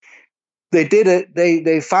they did it.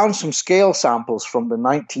 They found some scale samples from the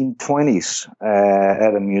 1920s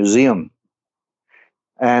at a museum,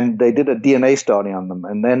 and they did a DNA study on them,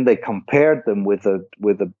 and then they compared them with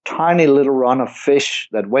a tiny little run of fish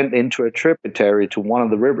that went into a tributary to one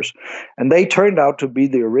of the rivers, and they turned out to be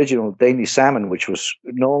the original Danish salmon, which was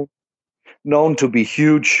known to be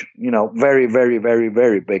huge, very, very, very,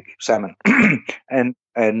 very big salmon, and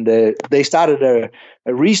they started a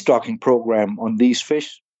restocking program on these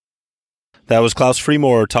fish. That was Klaus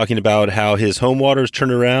Frimor talking about how his home waters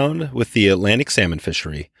turned around with the Atlantic salmon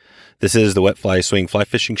fishery. This is the Wet Fly Swing Fly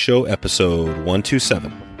Fishing Show, episode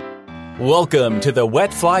 127. Welcome to the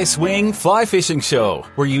Wet Fly Swing Fly Fishing Show,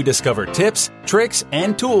 where you discover tips, tricks,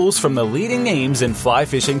 and tools from the leading names in fly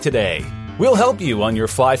fishing today. We'll help you on your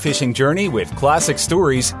fly fishing journey with classic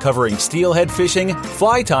stories covering steelhead fishing,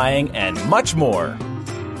 fly tying, and much more.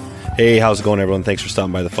 Hey, how's it going, everyone? Thanks for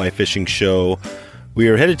stopping by the Fly Fishing Show. We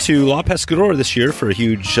are headed to La Pescadora this year for a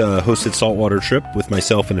huge hosted saltwater trip with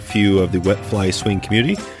myself and a few of the Wet Fly Swing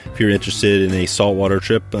community. If you're interested in a saltwater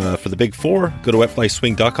trip for the Big Four, go to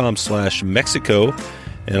wetflyswing.com/Mexico,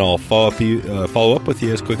 and I'll follow up with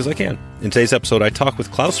you as quick as I can. In today's episode, I talk with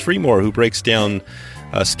Klaus Frimor, who breaks down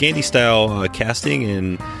Scandi style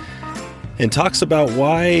casting and talks about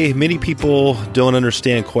why many people don't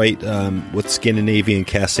understand quite what Scandinavian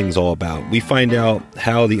casting is all about. We find out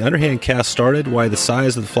how the underhand cast started, why the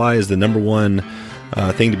size of the fly is the number one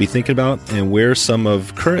thing to be thinking about, and where some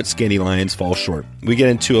of current Scandi lines fall short. We get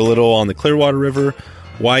into a little on the Clearwater River,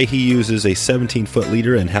 why he uses a 17-foot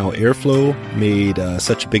leader, and how Airflow made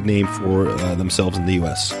such a big name for themselves in the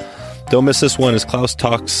U.S. Don't miss this one as Klaus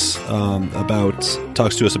talks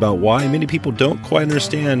to us about why many people don't quite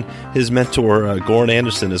understand his mentor, Goran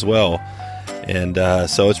Anderson, as well. And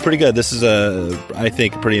so it's pretty good. This is, I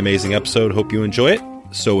think, a pretty amazing episode. Hope you enjoy it.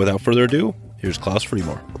 So without further ado, here's Klaus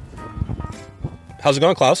Frimor. How's it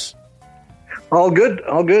going, Klaus? All good.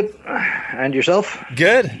 And yourself?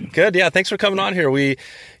 Good. Yeah, thanks for coming on here.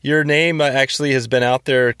 Your name actually has been out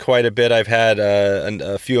there quite a bit. I've had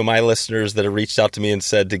a few of my listeners that have reached out to me and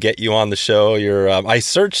said to get you on the show. I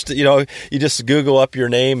searched, you just Google up your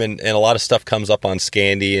name and a lot of stuff comes up on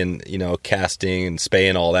Scandi and, casting and Spey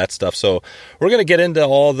and all that stuff. So we're going to get into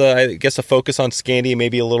all a focus on Scandi,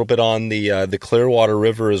 maybe a little bit on the Clearwater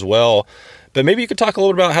River as well. But maybe you could talk a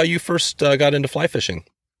little bit about how you first got into fly fishing.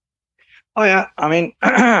 Oh, yeah. I mean,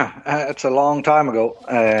 it's a long time ago.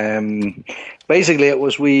 Basically, it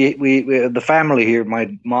was we the family here,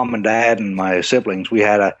 my mom and dad and my siblings. We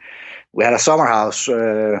had a summer house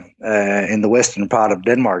in the western part of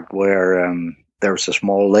Denmark where there was a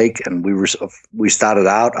small lake, and we started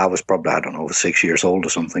out. I was probably 6 years old or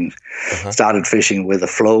something. Uh-huh. Started fishing with a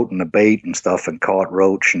float and a bait and stuff, and caught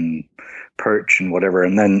roach and perch and whatever,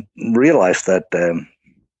 and then realized that.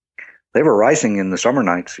 They were rising in the summer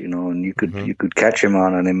nights, and you could catch them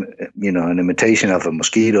on an imitation of a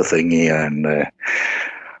mosquito thingy. And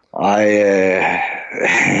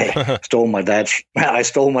I stole my dad's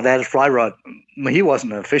fly rod. He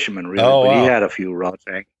wasn't a fisherman really, but he had a few rods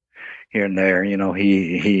here and there.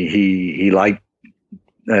 He liked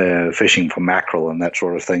fishing for mackerel and that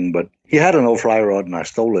sort of thing. But he had an old fly rod, and I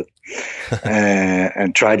stole it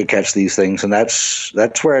and tried to catch these things. And that's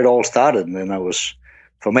where it all started. And then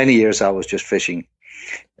for many years, I was just fishing.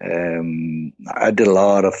 I did a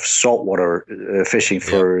lot of saltwater fishing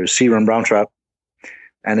for sea run brown trout,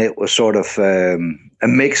 and it was sort of a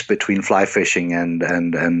mix between fly fishing and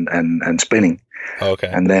spinning.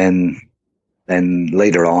 Okay. And then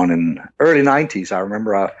later on in early '90s, I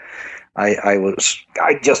remember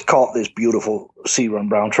I just caught this beautiful sea run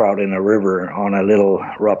brown trout in a river on a little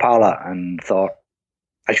rapala, and thought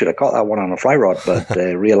I should have caught that one on a fly rod, but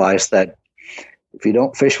realized that. If you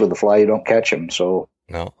don't fish with the fly, you don't catch them. So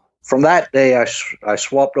From that day, I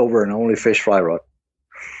swapped over and only fish fly rod.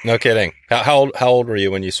 No kidding. How old were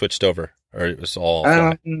you when you switched over? Or it was all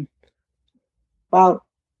fly? About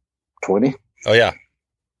 20. Oh, yeah.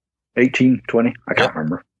 18, 20. I can't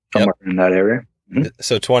remember. Somewhere in that area. Mm-hmm.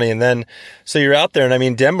 So 20, and then, so you're out there, and I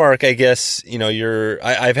mean, Denmark, I guess,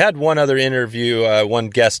 I've had one other interview, one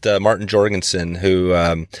guest, Martin Jorgensen,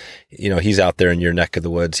 who, he's out there in your neck of the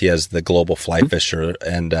woods. He has the Global Fly Fisher,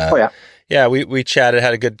 and, we chatted,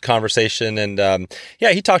 had a good conversation, and,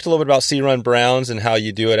 he talked a little bit about sea run browns and how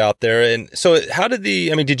you do it out there. And so how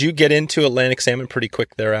did you get into Atlantic salmon pretty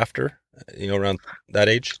quick thereafter, around that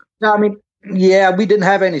age? No, I mean, yeah, we didn't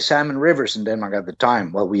have any salmon rivers in Denmark at the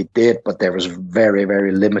time. Well, we did, but there was very,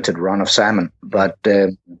 very limited run of salmon. But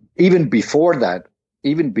even before that,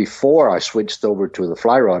 even before I switched over to the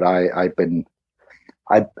fly rod, I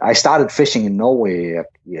started fishing in Norway.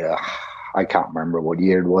 I can't remember what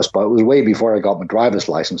year it was, but it was way before I got my driver's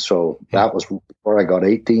license. So that was before I got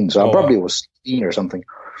 18. So I probably was 16 or something.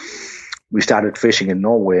 We started fishing in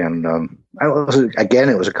Norway, and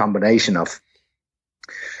it was a combination of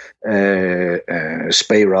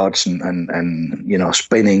Spey rods and you know,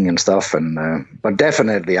 spinning and stuff. And but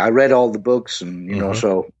definitely, I read all the books, and you know,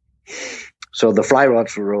 so the fly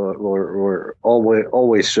rods were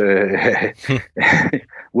always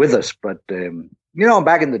with us. But you know,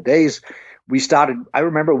 back in the days, I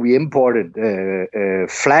remember we imported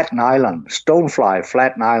flat nylon, stonefly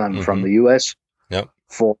flat nylon from the US. Yep.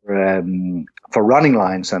 For running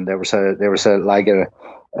lines, and there was a like a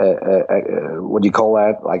what do you call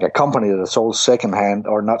that? Like a company that sold secondhand,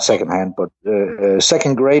 or not secondhand, but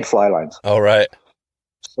second grade fly lines. Oh, right.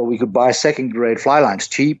 So we could buy second grade fly lines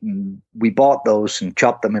cheap, and we bought those and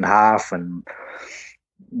chopped them in half and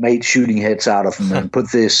made shooting heads out of them, and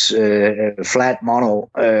put this flat mono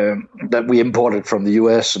that we imported from the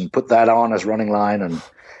US and put that on as running line. And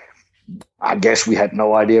I guess we had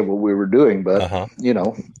no idea what we were doing, but you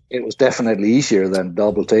know, it was definitely easier than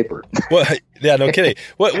double taper. Well, yeah, no kidding.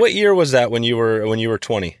 What year was that when you were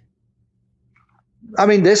 20? I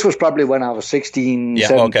mean, this was probably when I was 16,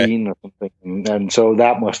 17 or something. And so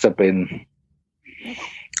that must have been,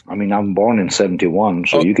 I mean, I'm born in 71,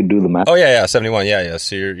 so you can do the math. Oh, yeah, 71. Yeah.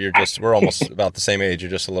 So we're almost about the same age.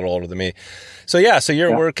 You're just a little older than me. So,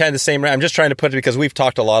 we're kind of the same. I'm just trying to put it, because we've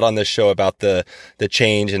talked a lot on this show about the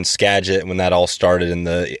change in Skagit when that all started in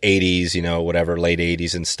the 80s, you know, whatever, late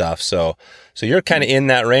 80s and stuff. So you're kind of in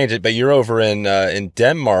that range, but you're over in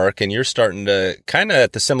Denmark, and you're starting to kind of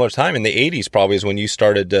at the similar time in the 80s probably is when you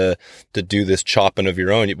started to do this chopping of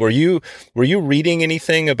your own. Were you reading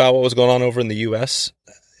anything about what was going on over in the U.S.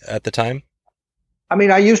 at the time? I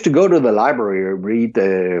mean, I used to go to the library and read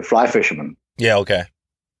the Fly Fisherman. Yeah, okay.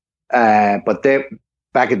 But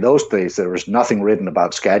back in those days, there was nothing written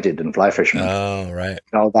about Skagit and fly fishermen. Oh, right.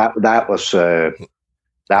 No, that was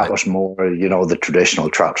was more, you know, the traditional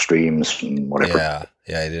trout streams and whatever.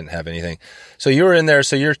 Yeah, I didn't have anything. So you were in there,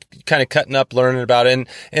 so you're kind of cutting up, learning about it.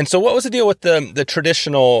 And so what was the deal with the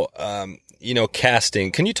traditional, you know,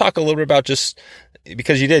 casting? Can you talk a little bit about just,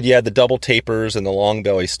 because you had the double tapers and the long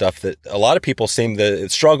belly stuff that a lot of people seem to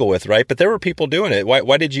struggle with, right? But there were people doing it.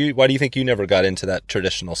 Why do you think you never got into that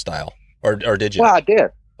traditional style? Or did you? Well, I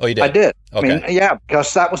did. Oh, you did? I did. Okay. I mean, yeah,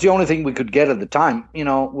 because that was the only thing we could get at the time, you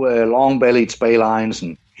know, long-bellied Spey lines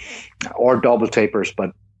or double tapers.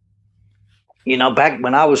 But, you know, back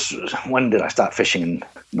when did I start fishing in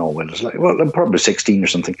Norway? It was like, well, I'm probably 16 or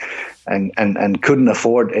something, and couldn't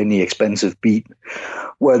afford any expensive beat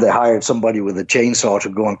where they hired somebody with a chainsaw to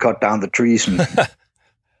go and cut down the trees. And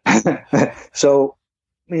so,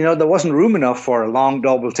 you know, there wasn't room enough for a long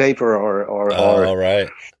double taper or all right.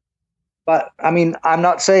 But I mean, I'm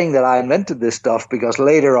not saying that I invented this stuff, because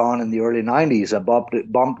later on in the early 90s, I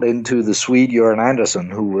bumped into the Swede Göran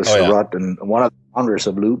Andersson, who was a rut and one of the founders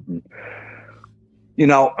of Loop. And, you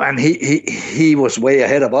know, and he was way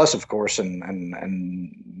ahead of us, of course,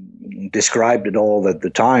 and described it all at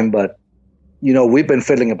the time. But, you know, we've been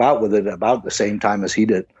fiddling about with it about the same time as he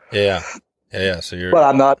did. Yeah. So you're. But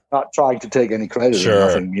I'm not trying to take any credit or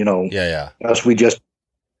nothing, you know. Yeah. Because we just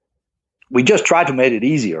tried to make it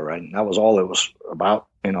easier, right? That was all it was about,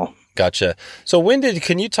 you know. Gotcha. So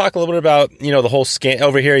can you talk a little bit about, you know, the whole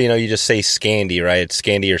over here, you know, you just say Scandi, right? It's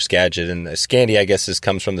Scandi or Skagit, and Scandi, I guess,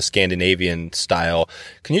 comes from the Scandinavian style.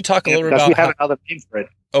 Can you talk a little bit about? We have another name for it.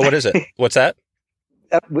 Oh, what is it? What's that?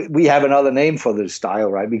 We have another name for the style,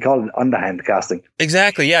 right? We call it underhand casting.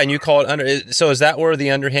 Exactly, yeah, and you call it So is that where the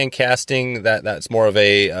underhand casting, that's more of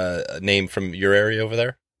a name from your area over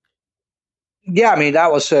there? Yeah, I mean,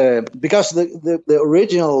 that was because the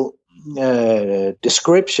original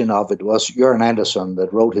description of it was Göran Andersson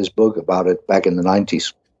that wrote his book about it back in the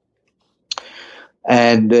 90s.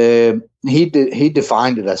 And he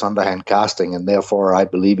defined it as underhand casting, and therefore I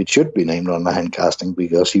believe it should be named underhand casting,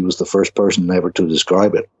 because he was the first person ever to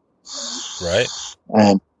describe it. Right.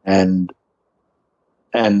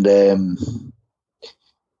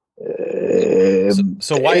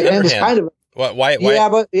 So why underhand? Kind of, why? Yeah,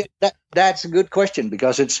 but that's a good question,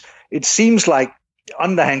 because it seems like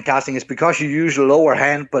underhand casting is because you use a lower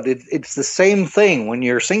hand, but it's the same thing when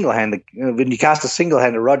you're single-handed. When you cast a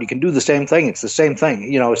single-handed rod, you can do the same thing. It's the same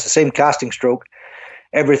thing. You know, it's the same casting stroke.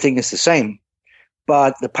 Everything is the same.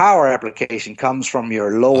 But the power application comes from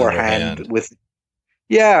your lower hand with,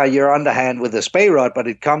 your underhand with a Spey rod, but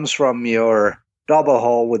it comes from your double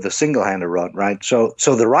haul with a single-handed rod, right? So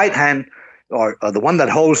the right hand, or the one that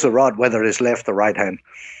holds the rod, whether it's left or right hand,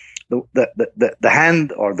 the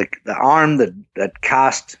hand or the arm that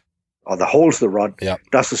casts or that holds the rod Yep.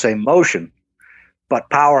 does the same motion, but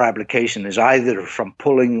power application is either from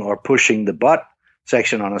pulling or pushing the butt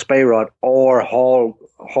section on a Spey rod, or haul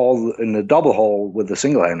in the double haul with the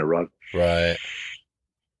single-handed rod. Right.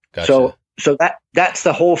 Gotcha. So that's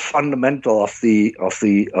the whole fundamental of the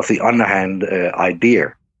underhand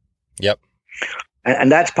idea. Yep.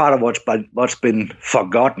 And that's part of what's been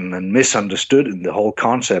forgotten and misunderstood in the whole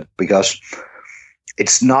concept, because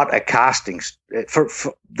it's not a casting. For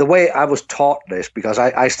the way I was taught this, because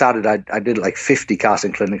I did like 50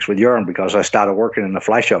 casting clinics with Jørgen, because I started working in a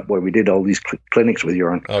fly shop where we did all these clinics with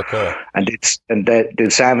Jørgen. Oh, cool. And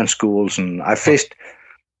did salmon schools, and I fished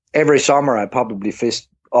every summer. I probably fished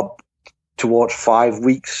up towards 5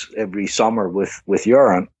 weeks every summer with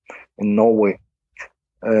Jørgen in Norway.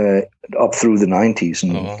 Up through the 90s,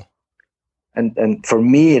 and for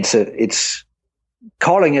me, it's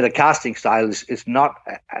calling it a casting style is not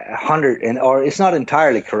 100, or it's not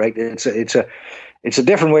entirely correct. It's a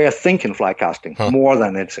different way of thinking fly casting, more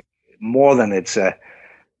than it's a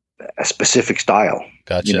specific style.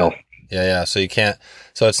 Gotcha. You know? Yeah. So you can't.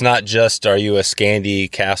 So it's not just, are you a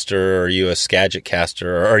Scandi caster, or are you a Skagit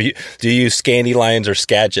caster, or do you use Scandi lines or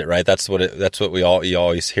Skagit? Right. That's what you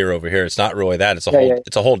always hear over here. It's not really that. It's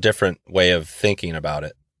it's a whole different way of thinking about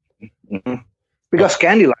it. Mm-hmm. Because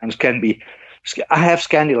Scandi lines can be. I have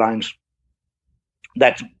Scandi lines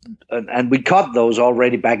and we cut those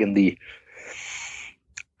already back in the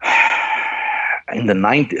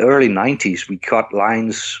early 90s. We cut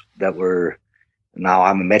lines that were. Now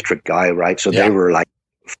I'm a metric guy, right? So they were like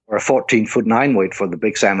for a 14-foot 9 weight for the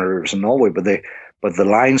big salmon rivers in Norway, but the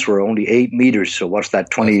lines were only 8 meters. So what's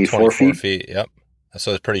that? 24 feet? Yep.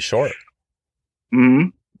 So it's pretty short. Mm-hmm.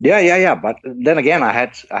 Yeah. But then again, I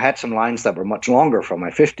had some lines that were much longer from my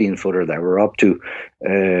 15-footer that were up to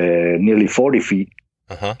nearly 40 feet.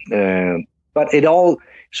 Uh-huh. But it all.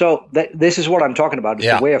 So this is what I'm talking about.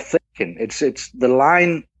 It's the way of thinking. It's the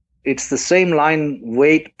line. It's the same line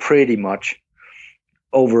weight pretty much.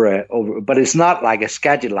 Over, but it's not like a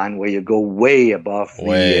Skagit line where you go way above.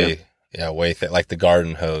 Way like the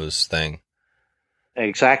garden hose thing.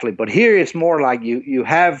 Exactly, but here it's more like you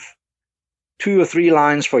have 2 or 3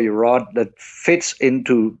 lines for your rod that fits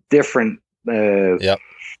into different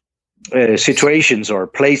situations or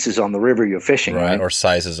places on the river you're fishing, right? Or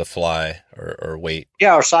sizes of fly or weight.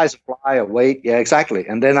 Yeah, or size of fly or weight. Yeah, exactly.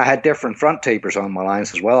 And then I had different front tapers on my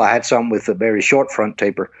lines as well. I had some with a very short front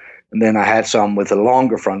taper. And then I had some with a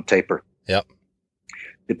longer front taper. Yep.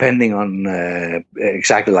 Depending on,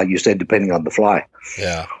 exactly like you said, depending on the fly.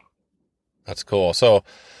 Yeah. That's cool. So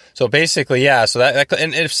basically, so that,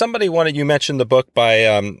 and if somebody wanted, you mentioned the book by,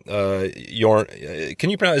 Jørn, can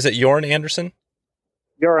you pronounce, is it Jørn Andersen?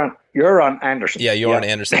 Jørn Andersen. Yeah, Jørn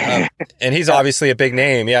Andersen. And he's obviously a big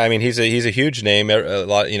name. Yeah, I mean, he's a huge name. A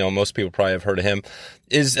lot, most people probably have heard of him.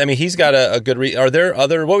 He's got a good are there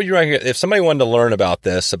other, what would you recommend if somebody wanted to learn about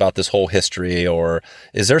this whole history, or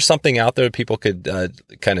is there something out there people could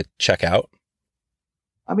kind of check out?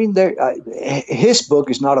 I mean, his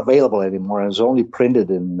book is not available anymore. It's only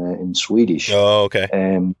printed in Swedish. Oh, okay.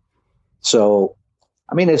 So,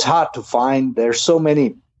 I mean, it's hard to find. There's so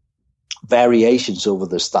many variations over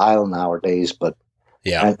the style nowadays, but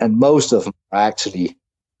and most of them are actually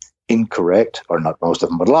incorrect, or not most of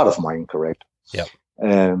them, but a lot of them are incorrect. Yeah.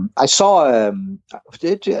 I saw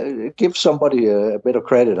give somebody a bit of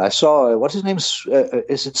credit. I saw what's his name?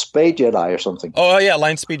 Is it Spey Jedi or something? Oh yeah,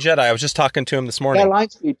 Line Speed Jedi. I was just talking to him this morning. Yeah, Line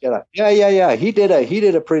Speed Jedi. Yeah. He did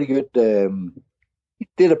a pretty good.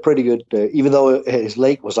 Even though his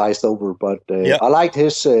lake was iced over, but I liked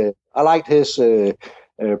his.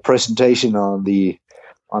 Presentation on the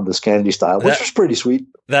Scandi style, which was pretty sweet.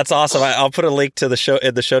 That's awesome. I'll put a link to the show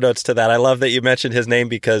in the show notes to that. I love that you mentioned his name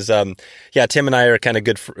because, Tim and I are kind of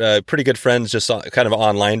pretty good friends, just kind of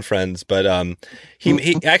online friends. But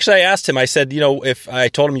he actually, I asked him. I said, if I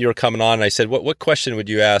told him you were coming on, and I said, what question would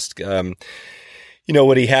you ask?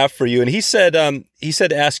 Would he have for you? And he said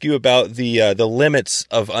to ask you about the limits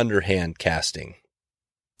of underhand casting.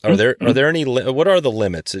 Are there any? What are the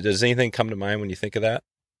limits? Does anything come to mind when you think of that?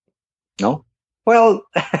 No. Well,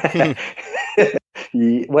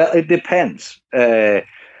 it depends.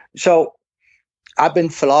 So I've been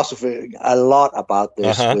philosophizing a lot about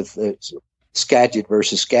this with Skagit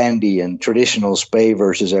versus Scandi and traditional Spey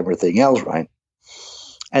versus everything else, right?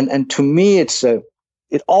 And to me, it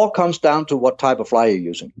all comes down to what type of fly you're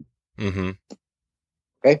using. Mm-hmm.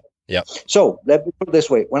 Okay. Yeah. So let me put it this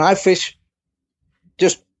way: when I fish,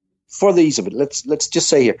 just for the ease of it, let's just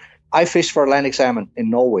say here, I fish for Atlantic salmon in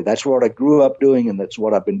Norway. That's what I grew up doing, and that's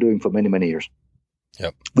what I've been doing for many, many years.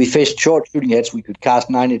 Yep. We fished short shooting heads. We could cast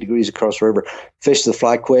 90 degrees across the river, fish the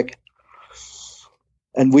fly quick,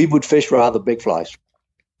 And we would fish rather big flies.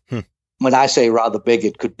 When I say rather big,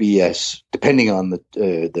 it could be depending on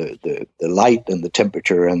the light and the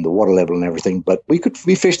temperature and the water level and everything. But we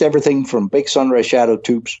fished everything from big sunray shadow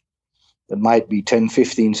tubes that might be 10,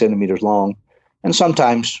 15 centimeters long, and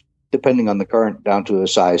sometimes, depending on the current, down to a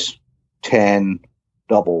size 10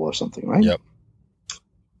 double or something, right? Yep.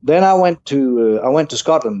 Then I went to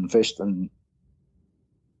Scotland and fished, and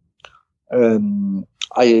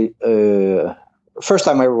first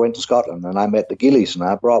time I ever went to Scotland, and I met the gillies, and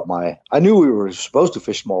I knew we were supposed to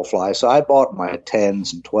fish small flies, so I bought my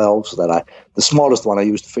 10s and 12s the smallest one I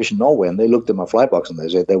used to fish in Norway, and they looked at my fly box and they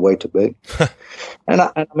said they're way too big.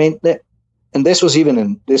 And this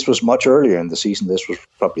was much earlier in the season. This was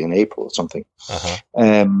probably in April or something.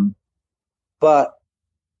 Uh-huh. But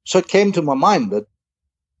so it came to my mind that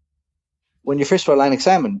when you fish for Atlantic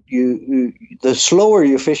salmon, the slower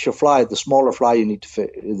you fish your fly, the smaller fly you need to fish.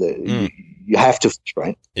 You have to fish,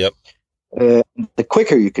 right? Yep. The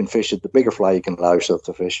quicker you can fish it, the bigger fly you can allow yourself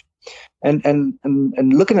to fish. And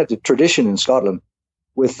looking at the tradition in Scotland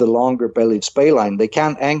with the longer bellied Spey line, they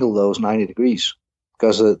can't angle those 90 degrees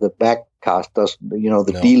because the back cast doesn't.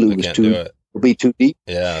 The deluge will be too deep.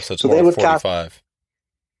 Yeah, so it's more they would 45. Cast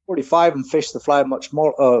 45 and fish the fly much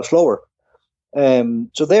more slower.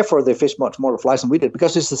 So therefore they fish much smaller flies than we did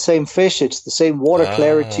because it's the same fish, it's the same water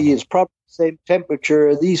clarity, it's probably the same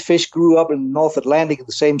temperature. These fish grew up in the North Atlantic at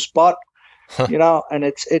the same spot, and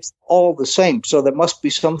it's all the same. So there must be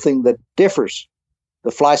something that differs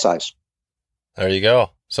the fly size. There you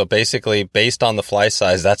go. So basically, based on the fly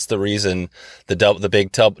size, that's the reason the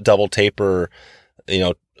big double taper,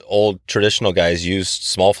 old traditional guys used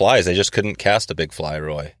small flies. They just couldn't cast a big fly,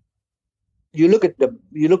 Roy. You look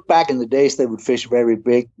back in the days, they would fish very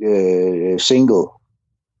big single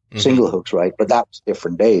hooks, right? But that was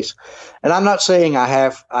different days. And I'm not saying I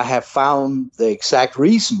have found the exact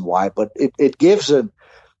reason why, but it gives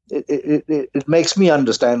it makes me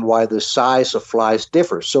understand why the size of flies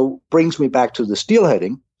differs. So brings me back to the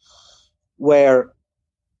steelheading, where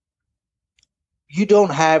you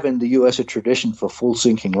don't have in the U.S. a tradition for full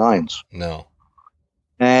sinking lines. No.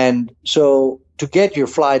 And so to get your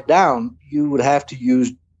fly down, you would have to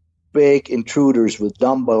use big intruders with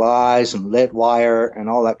dumbbell eyes and lead wire and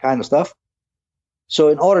all that kind of stuff. So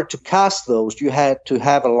in order to cast those, you had to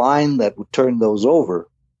have a line that would turn those over,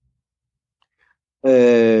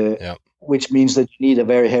 which means that you need a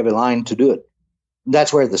very heavy line to do it. And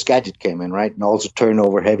that's where the Skagit came in, right? And also turn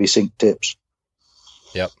over heavy sink tips.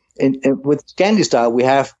 Yep. And with Scandi style, we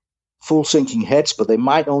have full sinking heads, but they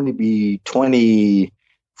might only be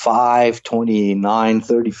 25, 29,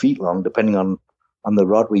 30 feet long, depending on the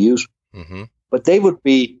rod we use. Mm-hmm. But they would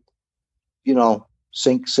be,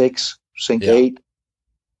 sink 6, sink 8.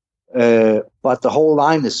 But the whole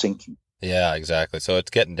line is sinking. Yeah, exactly. So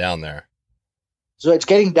it's getting down there. So it's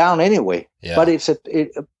getting down anyway. Yeah. But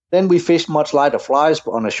then we fish much lighter flies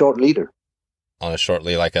on a short leader. On a short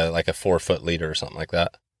lead, like a 4-foot leader or something like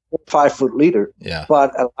that. 5-foot leader. Yeah.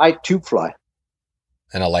 But a light tube fly.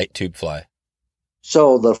 And a light tube fly.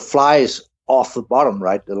 So the fly is off the bottom,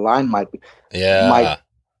 right? The line might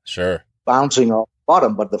sure, bouncing off the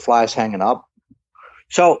bottom, but the fly is hanging up.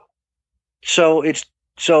 So it's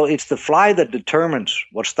the fly that determines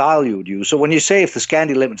what style you would use. So when you say if the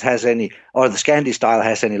Scandi limits has any, or the Scandi style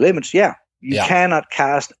has any limits, you cannot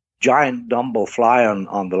cast giant dumbbell fly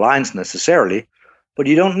on the lines necessarily, but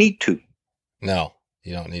you don't need to. No,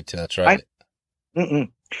 you don't need to. That's right.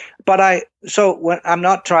 But when I'm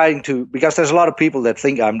not trying to, because there's a lot of people that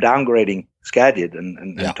think I'm downgrading Skagit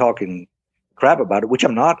and talking crap about it, which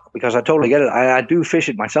I'm not, because I totally get it. I do fish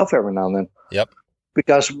it myself every now and then. Yep.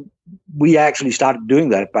 Because we actually started doing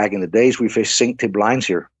that back in the days. We fished sink tip lines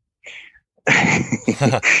here.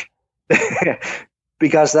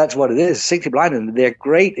 Because that's what it is, sink tip line, and they're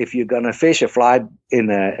great if you're going to fish a fly in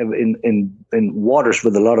waters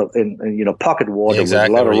with a lot of pocket water with a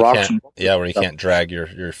lot of rocks. Where you can't drag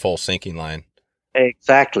your full sinking line.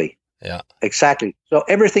 Exactly. Yeah. Exactly. So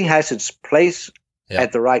everything has its place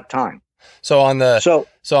at the right time. So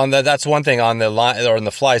that's one thing on the line or on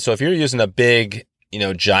the fly. So if you're using a big,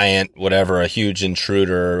 giant, whatever, a huge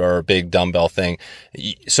intruder or a big dumbbell thing,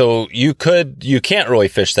 so you can't really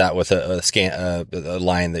fish that with a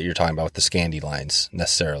line that you're talking about with the Scandi lines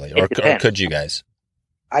necessarily, or could you guys?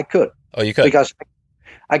 I could. Oh, you could, because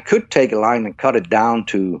I could take a line and cut it down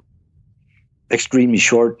to extremely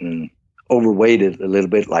short and overweighted a little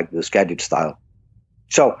bit like the Skagit style.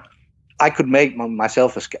 So I could make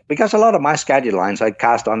myself because a lot of my Skagit lines I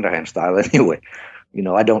cast underhand style anyway.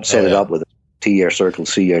 I don't set it up with T or circle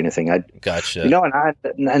C or anything. Gotcha.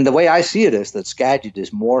 And the way I see it is that Skagit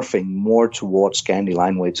is morphing more towards Scandi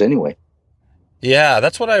line weights anyway. Yeah,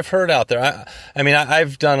 that's what I've heard out there. I mean,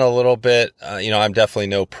 I've done a little bit. I'm definitely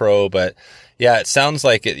no pro, but yeah, it sounds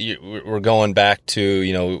like we're going back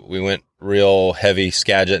to, we went real heavy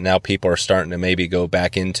Skagit. Now people are starting to maybe go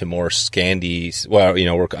back into more Scandi. Well,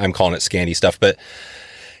 I'm calling it Scandi stuff, but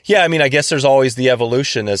yeah, I mean, I guess there's always the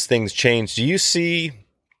evolution as things change. Do you see?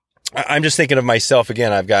 I'm just thinking of myself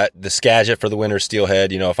again. I've got the Skagit for the winter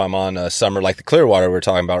steelhead. If I'm on a summer like the Clearwater we're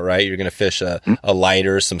talking about, right? You're going to fish a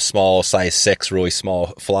lighter, some small size 6, really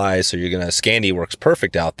small flies. So Scandi works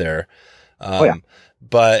perfect out there.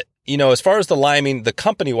 But as far as the line, I mean, the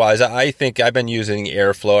company wise, I think I've been using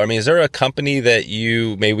Airflow. I mean, is there a company that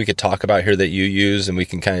maybe we could talk about here that you use and we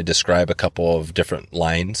can kind of describe a couple of different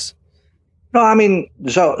lines? No, I mean,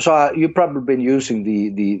 so you've probably been using the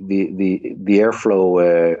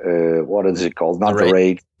Airflow. What is it called? Not the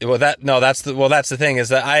Raid. Well, that's the thing is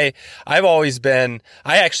that I've always been.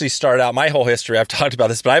 I actually started out my whole history. I've talked about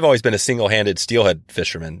this, but I've always been a single-handed steelhead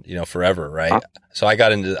fisherman. Forever, right? Huh? So I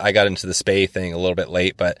got into the Spey thing a little bit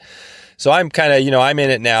late, but so I'm kind of I'm in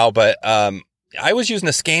it now. But I was using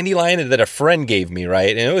a Scandi line that a friend gave me, right,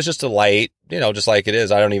 and it was just a light, just like it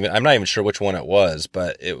is. I'm not even sure which one it was,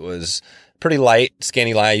 but it was pretty light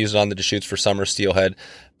Scandi line. I used it on the Deschutes for summer steelhead.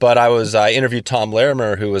 But I interviewed Tom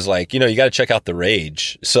Larimer, who was like, you got to check out the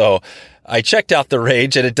Rage. So I checked out the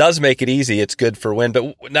Rage, and it does make it easy. It's good for wind.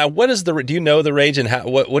 But now, do you know the Rage, and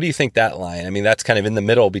what do you think that line? I mean, that's kind of in the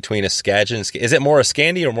middle between a Skagit and is it more a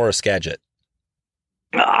Scandi or more a Skagit?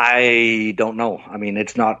 I don't know. I mean,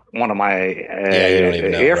 it's not one of my you don't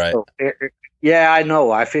even know, right? Yeah, I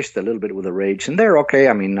know. I fished a little bit with the Rage, and they're okay.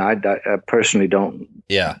 I mean, I personally don't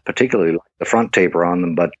particularly like the front taper on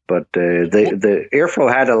them, but the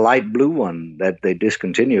Airflow had a light blue one that they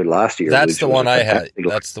discontinued last year. That's the one I had.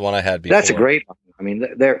 That's the one I had before. That's a great one. I mean,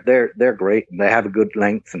 they're great, and they have a good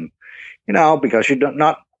length, and because you don't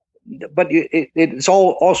not, but it's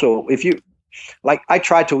all also if you like. I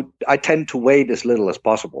tend to wade as little as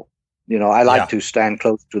possible. I like to stand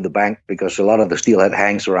close to the bank because a lot of the steelhead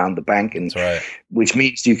hangs around the bank, and which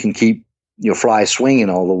means you can keep your fly swinging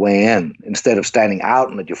all the way in instead of standing out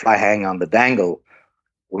and let your fly hang on the dangle,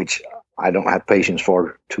 which I don't have patience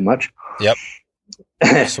for too much. Yep.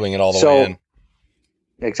 Swing it all the way in.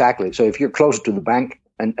 Exactly. So if you're closer to the bank,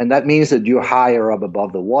 and that means that you're higher up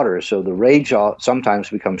above the water, so the Rage sometimes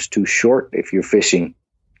becomes too short if you're fishing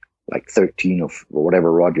like 13 or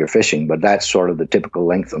whatever rod you're fishing, but that's sort of the typical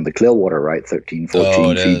length on the Clearwater, right? 13,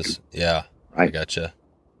 14 feet. Is. Yeah. Right? I gotcha.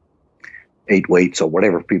 8 weights or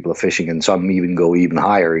whatever people are fishing, and some even go even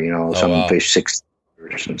higher, some fish 6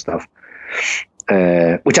 and stuff,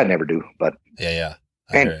 which I never do, but yeah.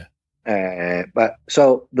 I hear you. But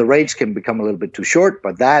so the Rage can become a little bit too short,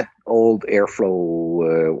 but that old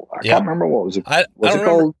Airflow, I can't remember what was it. Was it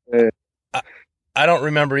called? I don't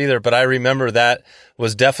remember either, but I remember that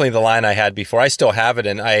was definitely the line I had before. I still have it,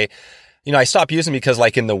 and I stopped using it because,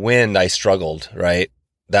 like, in the wind, I struggled, right?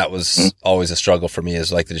 That was always a struggle for me,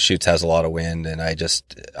 is like the Deschutes has a lot of wind, and I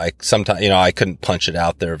sometimes, I couldn't punch it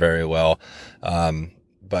out there very well.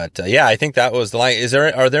 But I think that was the line.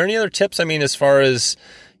 Are there any other tips? I mean, as far as,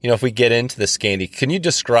 if we get into the Scandi, can you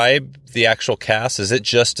describe the actual cast? Is it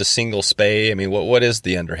just a single Spey? I mean, what is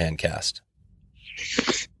the underhand cast?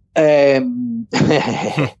 For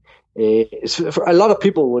a lot of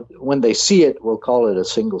people when they see it, will call it a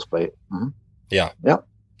single Spey. Mm-hmm. Yeah.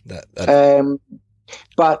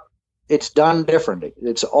 But it's done differently.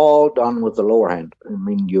 It's all done with the lower hand. I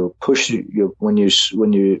mean, you push when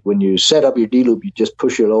you set up your D loop, you just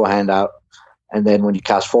push your lower hand out, and then when you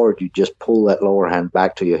cast forward, you just pull that lower hand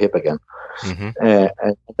back to your hip again. Mm-hmm.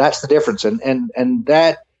 And that's the difference. And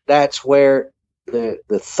that's where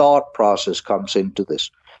the thought process comes into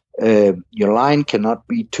this. Your line cannot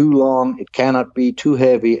be too long, it cannot be too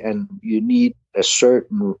heavy, and you need a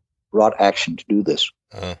certain rod action to do this.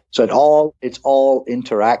 So it's all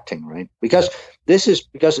interacting, right? Because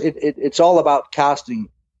it's all about casting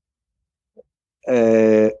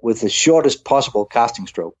with the shortest possible casting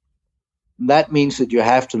stroke. That means that you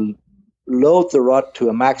have to load the rod to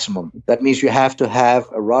a maximum. That means you have to have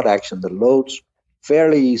a rod action that loads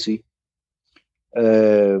fairly easy,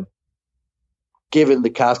 given the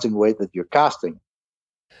casting weight that you're casting.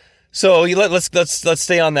 So let's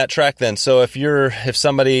stay on that track then. So if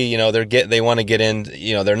somebody, they want to get in,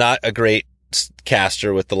 they're not a great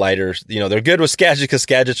caster with the lighter, they're good with Skagit because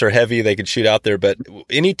Skagits are heavy, they can shoot out there, but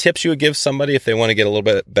any tips you would give somebody if they want to get a little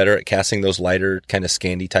bit better at casting those lighter kind of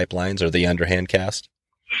Scandi type lines or the underhand cast?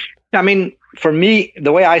 I mean, for me,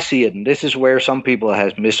 the way I see it, and this is where some people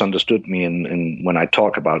has misunderstood me in when I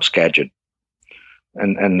talk about Skagit.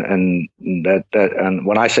 And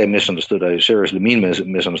when I say misunderstood, I seriously mean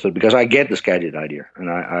misunderstood, because I get the Skagit idea, and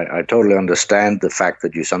I totally understand the fact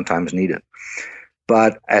that you sometimes need it.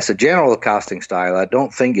 But as a general casting style, I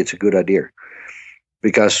don't think it's a good idea,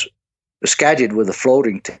 because the Skagit with a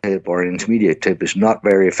floating tip or an intermediate tip is not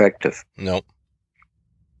very effective. Nope.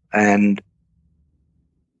 And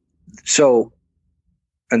so,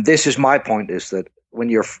 and this is my point, is that when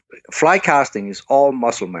you're fly casting is all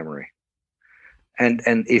muscle memory. And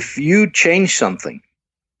if you change something,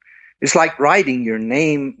 it's like writing your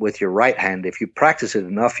name with your right hand. If you practice it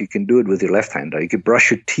enough, you can do it with your left hand. Or you can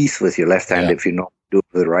brush your teeth with your left hand if you don't do it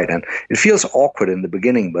with the right hand. It feels awkward in the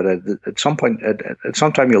beginning, but at some point, at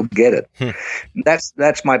some time, you'll get it.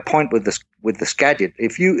 That's my point with the Skagit.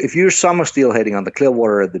 If you're summer steelheading on the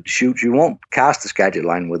Clearwater or the Deschutes, you won't cast the Skagit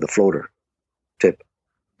line with a floater tip.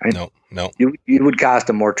 Right? No. You would cast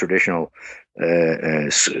a more traditional,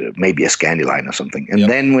 maybe a Scandi line or something. And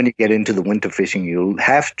then when you get into the winter fishing, you'll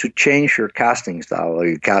have to change your casting style or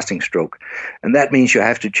your casting stroke. And that means you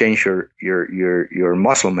have to change your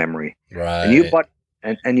muscle memory. Right.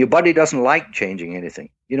 And your body doesn't like changing anything.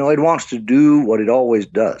 You know, it wants to do what it always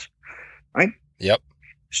does. Right? Yep.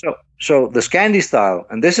 So the Scandi style,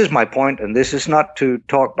 and this is my point, and this is not to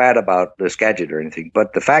talk bad about the Skagit or anything,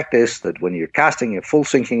 but the fact is that when you're casting a full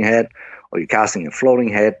sinking head or you're casting a floating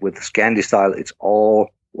head with the Scandi style, it's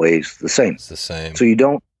always the same. It's the same. So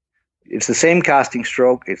it's the same casting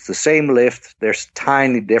stroke, it's the same lift. There's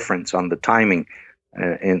tiny difference on the timing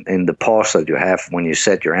in the pause that you have when you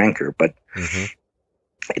set your anchor, but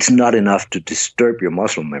it's not enough to disturb your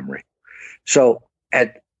muscle memory. So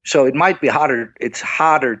it might be harder. It's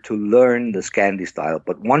harder to learn the Scandi style,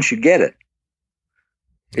 but once you get it,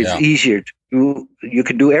 it's easier to do. You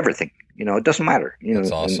can do everything. You know, it doesn't matter. You know,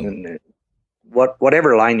 that's awesome. And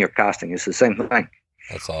whatever line you're casting is the same thing.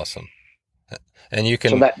 That's awesome. And you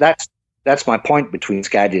can. So that's my point between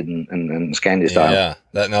Skagit and Scandi style. Yeah,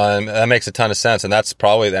 that makes a ton of sense, and that's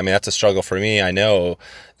probably. I mean, that's a struggle for me. I know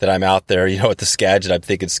that I'm out there. You know, with the Skagit, I'm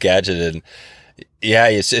thinking Skagit and. Yeah,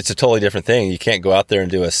 it's a totally different thing. You can't go out there and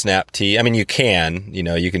do a snap tee. I mean, you can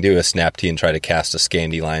do a snap tee and try to cast a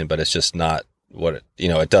Scandi line, but it's just not what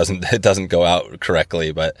it doesn't go out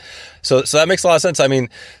correctly. But so that makes a lot of sense. I mean,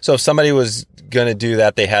 so if somebody was going to do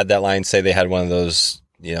that, they had that line, say they had one of those,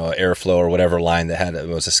 Airflow or whatever line that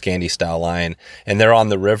was a Scandi style line, and they're on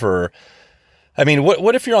the river. I mean,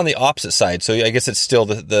 what if you're on the opposite side? So I guess it's still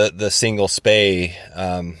the single Spey.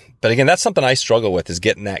 But again, that's something I struggle with, is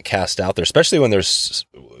getting that cast out there, especially when there's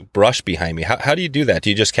brush behind me. How do you do that?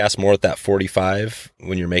 Do you just cast more at that 45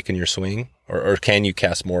 when you're making your swing, or can you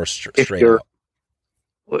cast more straight out?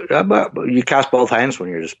 You cast both hands when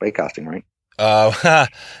you're just Spey casting, right? I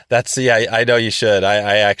know you should.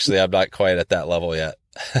 I'm not quite at that level yet.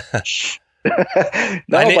 I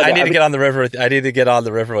need to get on the river. I need to get on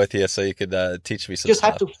the river with you so you could teach me some just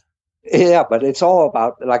stuff. Have to. Yeah, but it's all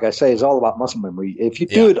about, like I say, it's all about muscle memory. If you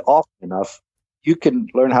do it often enough, you can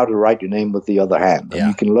learn how to write your name with the other hand. And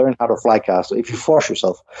you can learn how to fly cast if you force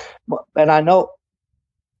yourself. And I know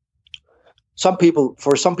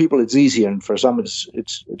for some people it's easier, and for some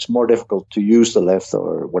it's more difficult to use the left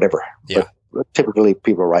or whatever. Yeah. But typically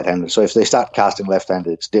people are right-handed. So if they start casting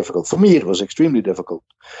left-handed, it's difficult. For me, it was extremely difficult.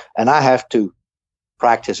 And I have to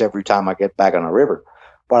practice every time I get back on a river.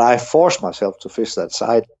 But I force myself to fish that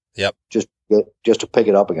side. Yep. Just to pick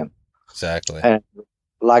it up again. Exactly. And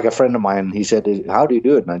like a friend of mine, he said, "How do you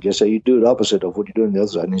do it?" And I just say, "You do it opposite of what you do on the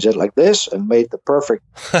other side." And he said, "Like this," and made the perfect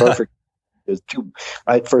tube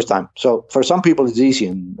right first time. So for some people it's easy,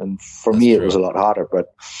 and for me it was a lot harder.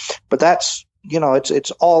 But that's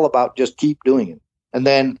it's all about just keep doing it. And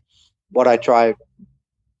then what I try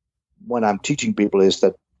when I'm teaching people is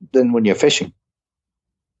that then when you're fishing,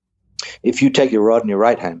 if you take your rod in your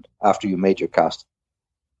right hand after you made your cast,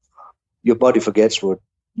 your body forgets so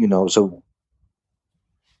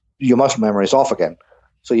your muscle memory is off again.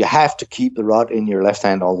 So you have to keep the rod in your left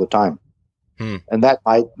hand all the time. And that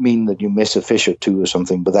might mean that you miss a fish or two or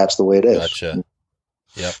something, but that's the way it is. Gotcha.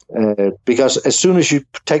 Yep. Because as soon as you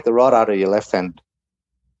take the rod out of your left hand,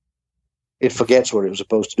 it forgets what it was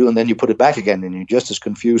supposed to do, and then you put it back again, and you're just as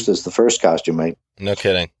confused as the first cast you made. No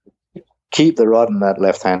kidding. Keep the rod in that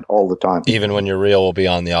left hand all the time. Even when your reel will be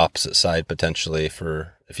on the opposite side, potentially,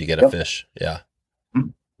 for if you get a fish. Yeah.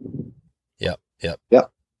 Mm-hmm. Yep. Yeah.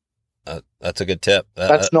 That's a good tip.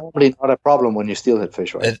 That's normally not a problem when you steelhead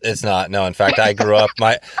fish, right? It's not. No, in fact, I grew up,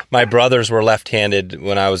 my brothers were left-handed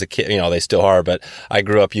when I was a kid. They still are, but I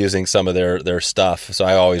grew up using some of their stuff. So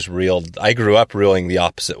I always reeled. I grew up reeling the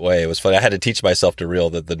opposite way. It was funny. I had to teach myself to reel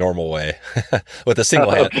the normal way with a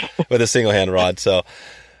single hand rod. So,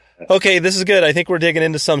 okay, this is good. I think we're digging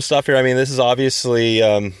into some stuff here. I mean, this is obviously,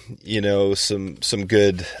 some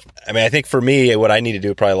good. I mean, I think for me, what I need to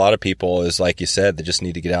do, probably a lot of people, is like you said, they just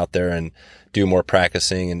need to get out there and do more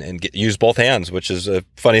practicing and use both hands, which is a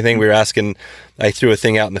funny thing. We were asking, I threw a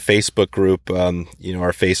thing out in the Facebook group,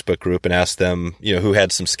 our Facebook group, and asked them, who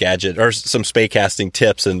had some Skagit or some Spey casting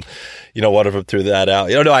tips, and, one of them threw that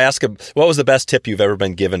out. I asked them, what was the best tip you've ever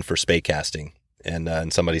been given for Spey casting?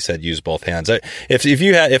 And somebody said, use both hands.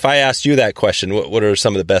 If I asked you that question, what are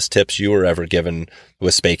some of the best tips you were ever given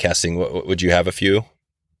with Spey casting? Would you have a few?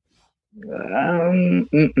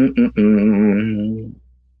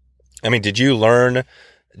 I mean, did you learn,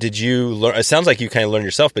 it sounds like you kind of learned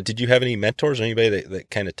yourself, but did you have any mentors or anybody that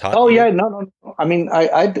kind of taught you? Oh, yeah, no. I mean,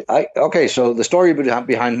 okay, so the story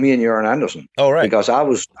behind me and Jørgen Andersen. Oh, right. Because I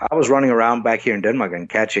was running around back here in Denmark and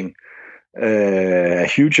catching a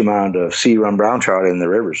huge amount of sea run brown trout in the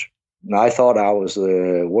rivers. And I thought I was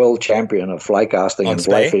the world champion of fly casting and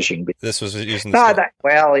fly fishing. This was using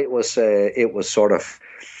it was sort of,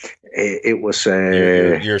 it was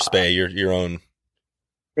your Spey, your own.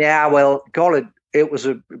 Yeah, well, call it. It was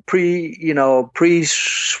a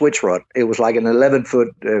pre-switch rod. It was like an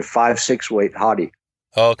 11-foot, 5-6 weight hardy.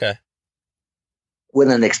 Oh, okay. With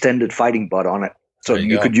an extended fighting butt on it, so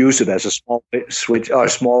you could use it as a small switch or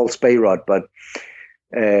small Spey rod. But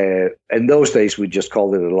in those days, we just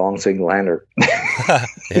called it a long single hander.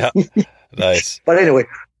 Yeah, nice. But anyway,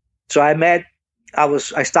 so I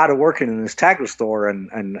started working in this tackle store,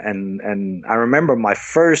 and I remember my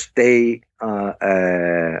first day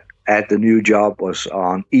at the new job was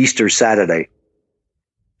on Easter Saturday.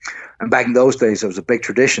 And back in those days, there was a big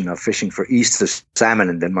tradition of fishing for Easter salmon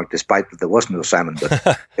in Denmark, despite that there was no salmon,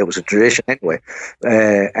 but it was a tradition anyway.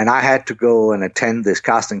 And I had to go and attend this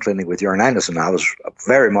casting clinic with Jørgen Andersen. I was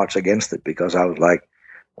very much against it because I was like,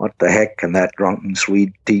 what the heck can that drunken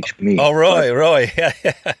Swede teach me? Oh, Roy. Yeah.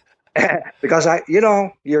 Because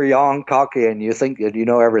you're young, cocky, and you think that you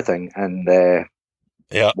know everything. And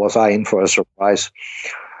was I in for a surprise?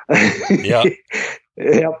 Yeah.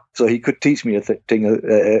 Yeah. So he could teach me a thing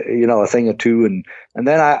or two, and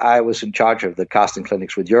then I was in charge of the casting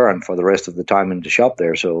clinics with Jørgen for the rest of the time in the shop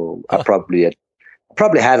there. So I probably had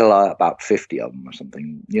about 50 of them or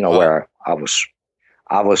something. Where I was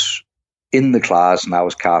in the class and I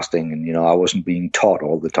was casting, and I wasn't being taught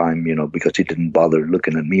all the time, because he didn't bother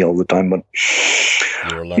looking at me all the time. But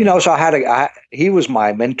so he was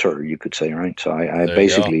my mentor, you could say, right? So I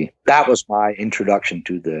basically, that was my introduction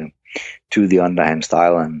to the underhand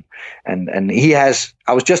style, and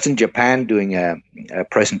I was just in Japan doing a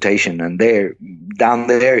presentation, and down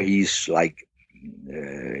there he's like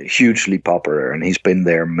hugely popular, and he's been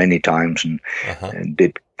there many times and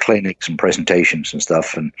did clinics and presentations and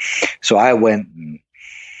stuff. And so I went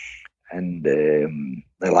and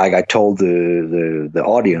like I told the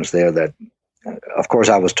audience there that of course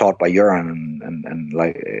I was taught by Jørgen and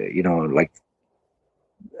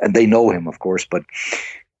and they know him, of course, but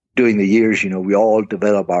during the years, we all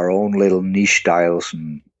develop our own little niche styles,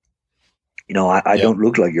 and I don't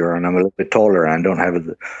look like Jørgen. I'm a little bit taller, and I don't have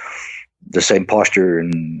the same posture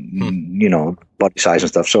and body size and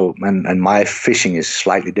stuff. So and my fishing is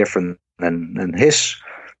slightly different than his.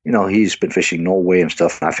 He's been fishing Norway and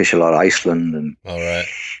stuff. And I fish a lot of Iceland and all right,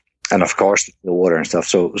 and of course the water and stuff.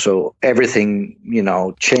 So everything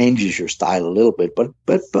changes your style a little bit, but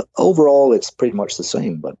overall it's pretty much the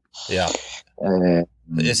same. But yeah.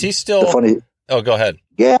 Is he still funny? Oh, go ahead.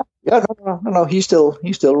 Yeah. No. He's still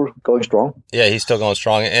going strong. Yeah, he's still going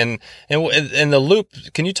strong. And the loop.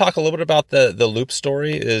 Can you talk a little bit about the loop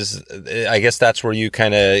story? I guess that's where you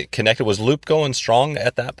kind of connected. Was loop going strong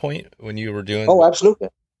at that point when you were doing? Oh, absolutely.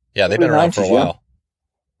 Yeah, they've been around for a while.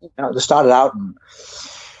 They started out in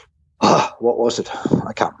what was it?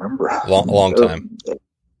 I can't remember. Long time.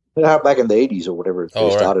 Back in the 80s or whatever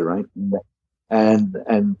they started, right?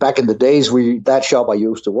 And back in the days, that shop I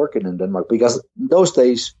used to work in Denmark, because in those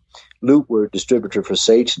days, Loop were a distributor for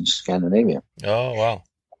Sage in Scandinavia. Oh, wow.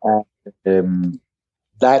 And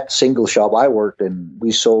that single shop I worked in,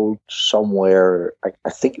 we sold somewhere, I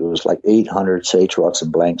think it was like 800 Sage rods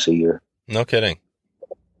and blanks a year. No kidding.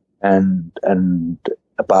 And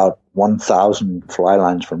about 1,000 fly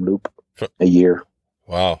lines from Loop a year.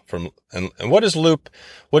 Wow. And what is Loop?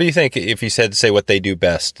 What do you think if you said, say what they do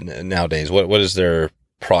best nowadays? What is their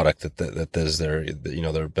product that is their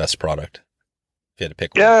best product? If you had to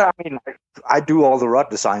pick one. Yeah, I mean, I do all the rod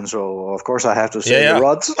design, so of course I have to say the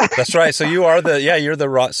rods. That's right. So you're the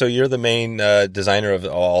rod. So you're the main designer of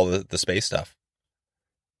all the space stuff.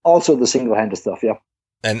 Also the single-handed stuff, yeah.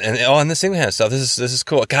 And the single-handed stuff. This is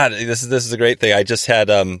cool. God, this is a great thing. I just had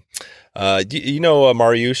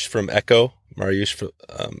Mariusz from Echo. Mariusz,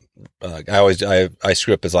 I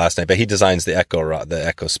screw up his last name, but he designs the Echo rod, the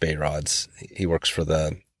Echo Spey rods. He works for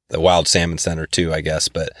the Wild Salmon Center too, I guess.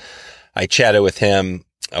 But I chatted with him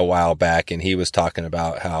a while back, and he was talking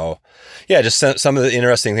about how, just some of the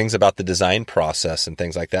interesting things about the design process and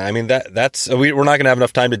things like that. I mean, we're not going to have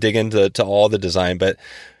enough time to dig into all the design, but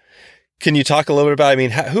can you talk a little bit about, I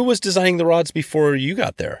mean, who was designing the rods before you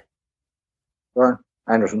got there? Bernd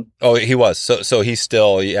Anderson. Oh, he was. So he's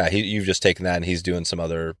still, you've just taken that and he's doing some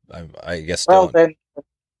other, I guess.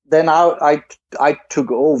 Then I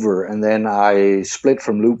took over, and then I split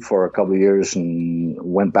from Loop for a couple of years and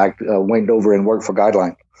went over and worked for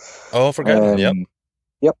Guideline. Oh, for Guideline,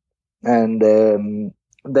 Yep. And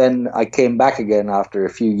then I came back again after a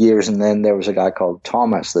few years, and then there was a guy called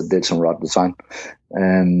Thomas that did some rod design,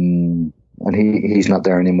 and he's not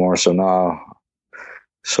there anymore. So now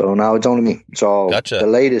it's only me. So gotcha. The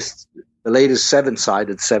latest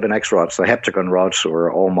 7-sided 7X rods, the heptagon rods,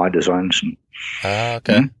 were all my designs.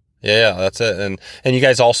 Okay. Mm-hmm. Yeah, that's it. And you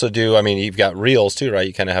guys also do, I mean, you've got reels too, right?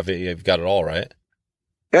 You kind of you've got it all, right?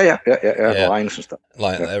 Yeah. Lines and stuff.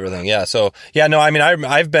 Everything. Yeah. So, no, I mean,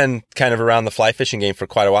 I've been kind of around the fly fishing game for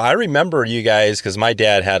quite a while. I remember you guys, because my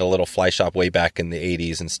dad had a little fly shop way back in the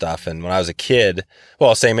 80s and stuff. And when I was a kid,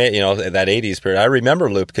 well, same, that 80s period, I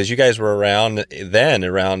remember Loop, because you guys were around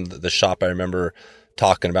the shop. I remember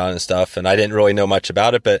talking about it and stuff, and I didn't really know much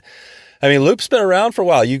about it. But I mean, Loop's been around for a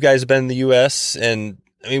while. You guys have been in the U.S., and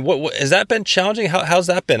I mean, what has that been challenging? How's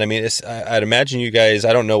that been? I mean, I'd imagine you guys,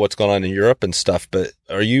 I don't know what's going on in Europe and stuff, but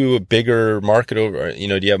are you a bigger market over, do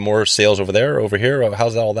you have more sales over there or over here? Or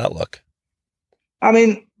how's all that look? I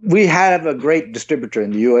mean, we have a great distributor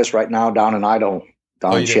in the U.S. right now down in Idaho,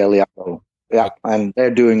 in Shelley, Idaho. Yeah, and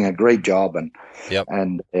they're doing a great job, and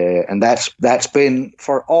that's been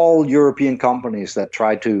for all European companies that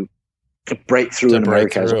try to break through in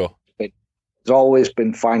America. It's always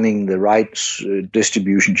been finding the right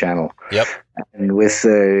distribution channel. Yep. And with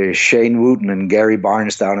Shane Wooten and Gary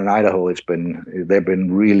Barnes down in Idaho, they've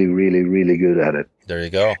been really, really, really good at it. There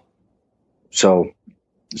you go. So,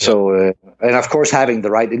 and of course, having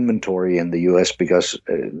the right inventory in the U.S., because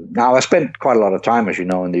now I spent quite a lot of time, as you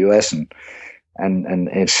know, in the U.S. and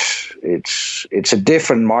it's a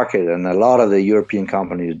different market, and a lot of the European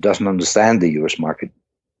companies doesn't understand the U.S. market,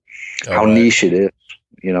 how niche it is,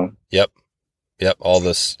 Yep. All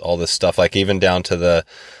this stuff, like even down to the,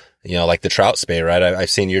 like the trout spey, right? I've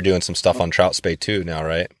seen you're doing some stuff on trout spey too now,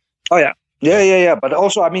 right? Oh yeah. Yeah. But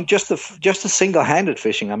also, I mean, just the single-handed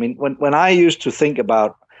fishing. I mean, when I used to think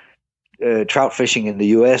about trout fishing in the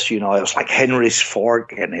U.S., it was like Henry's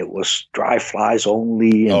Fork, and it was dry flies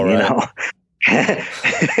only, and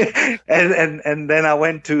and then I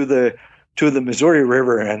went to the Missouri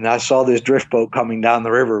River, and I saw this drift boat coming down the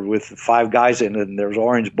river with 5 guys in it, and there was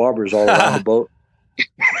orange bobbers all around the boat.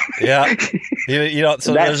 Yeah,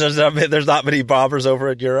 so there's not many bobbers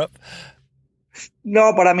over in Europe.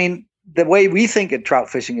 No, but I mean, the way we think of trout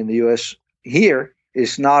fishing in the U.S. here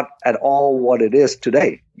is not at all what it is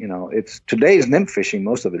today. It's today's nymph fishing,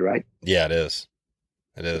 most of it, right? Yeah, it is.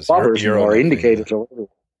 It is. Bobbers or indicators or whatever.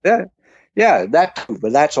 Yeah. Yeah, that too,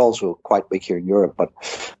 but that's also quite big here in Europe.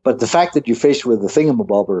 But the fact that you fish with a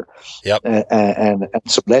thingamabobber, and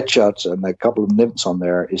some lead shots and a couple of nymphs on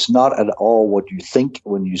there is not at all what you think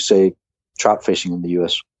when you say trout fishing in the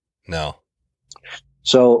U.S. No.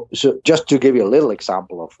 So just to give you a little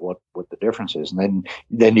example of what the difference is, and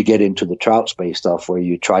then you get into the trout spey stuff where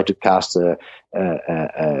you try to cast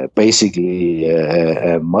basically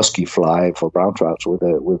a musky fly for brown trouts with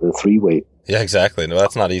a 3-weight. Yeah, exactly. No,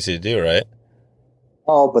 that's not easy to do, right?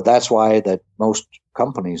 Oh, but that's why that most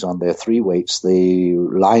companies on their 3-weights, they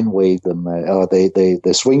line weight them, or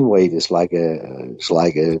the swing weight is like a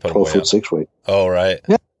Pro Foot 6-weight. Oh, right.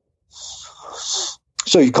 Yeah.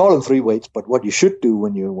 So you call them 3-weights, but what you should do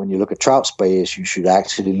when you look at trout spey is you should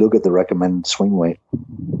actually look at the recommended swing weight.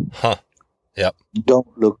 Huh. Yep. Don't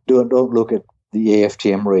look at the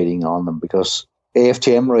AFTM rating on them, because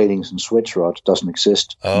AFTM ratings in switch rods doesn't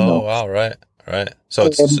exist. Oh, wow, right. So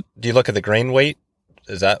do you look at the grain weight?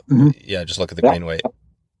 Is that just look at the grain weight.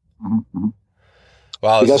 Mm-hmm.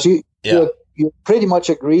 Wow, because you pretty much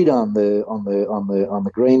agreed on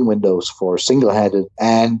the grain windows for single-handed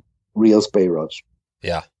and reel spey rods.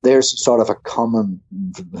 Yeah, there's sort of a common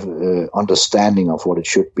understanding of what it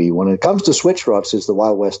should be. When it comes to switch rods, it's the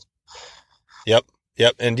Wild West. Yep.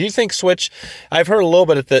 Yep. And do you think switch, I've heard a little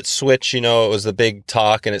bit of that switch, it was the big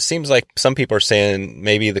talk, and it seems like some people are saying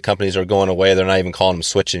maybe the companies are going away. They're not even calling them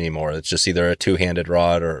switch anymore. It's just either a two-handed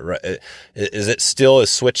rod or is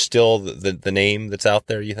switch still the name that's out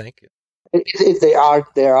there, you think? They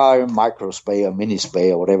are micro spey or mini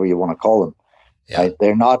spey or whatever you want to call them. Yeah.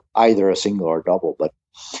 They're not either a single or double, but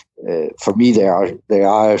for me they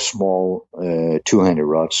are small two-handed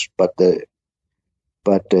rods. Yeah.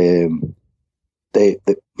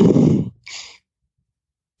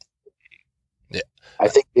 I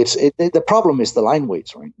think the problem is the line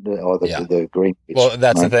weights, right? The grain weights. Well,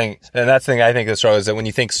 that's right? the thing, and that's the thing I think that's wrong is that when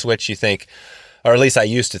you think switch, you think, or at least I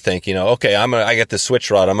used to think, okay, I get this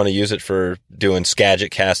switch rod, I'm going to use it for doing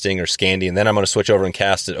Skagit casting or Scandi, and then I'm going to switch over and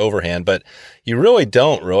cast it overhand. But you really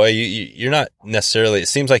don't, Roy. You're not necessarily. It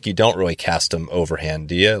seems like you don't really cast them overhand,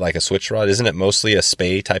 do you? Like a switch rod, isn't it mostly a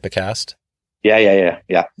Spey type of cast? Yeah.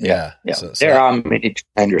 So there are many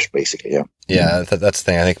handers, basically. Yeah. Yeah, that's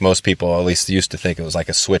the thing. I think most people at least used to think it was like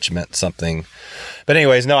a switch meant something. But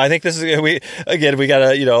anyways, no, I think this is we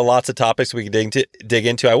got lots of topics we can dig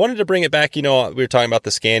into. I wanted to bring it back. We were talking about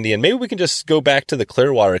the Scandi, and maybe we can just go back to the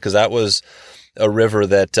Clearwater, because that was a river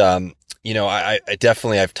that I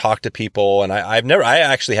definitely, I've talked to people, and I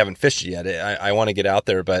actually haven't fished it yet. I want to get out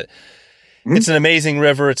there, but. Mm-hmm. It's an amazing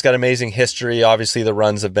river. It's got amazing history. Obviously, the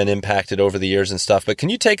runs have been impacted over the years and stuff. But can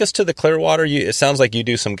you take us to the Clearwater? It sounds like you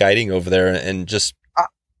do some guiding over there, and just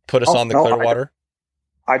put us on the Clearwater.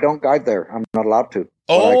 I don't guide there. I'm not allowed to.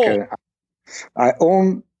 Oh. I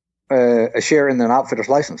own a share in an outfitter's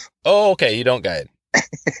license. Oh, okay. You don't guide.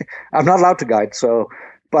 I'm not allowed to guide.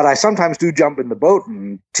 But I sometimes do jump in the boat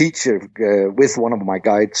and teach with one of my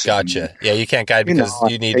guides. Gotcha. Yeah, you can't guide because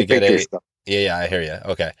you need to get stuff. Yeah, I hear you.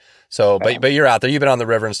 Okay. So, but you're out there. You've been on the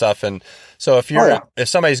river and stuff, and so if if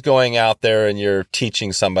somebody's going out there and you're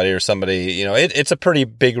teaching somebody or somebody, it's a pretty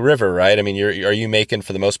big river, right? I mean, are you making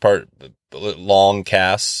for the most part long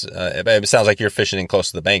casts? It sounds like you're fishing in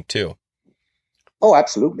close to the bank too. Oh,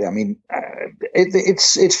 absolutely. I mean,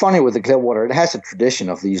 it's funny with the Clearwater. It has a tradition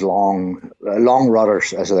of these long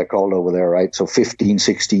rudders, as they're called over there, right? So 15,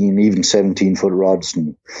 16, even 17-foot rods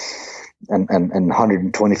and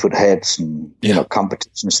 120-foot heads and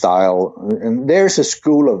competition style, and there's a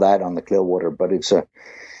school of that on the Clearwater, but it's so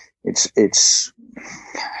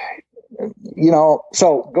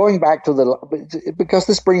going back to because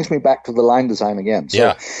this brings me back to the line design again.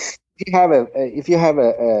 So if you have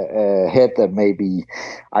a head that may be,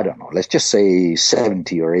 I don't know, let's just say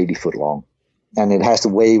 70 or 80 foot long, and it has to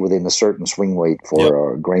weigh within a certain swing weight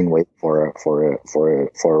for a grain weight for a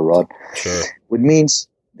rod, sure. which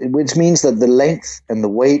means that the length and the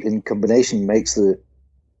weight in combination makes the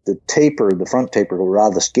front taper, go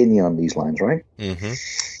rather skinny on these lines, right? Mm-hmm.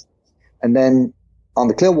 And then on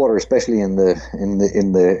the Clearwater, especially in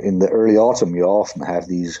the early autumn, you often have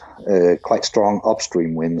these quite strong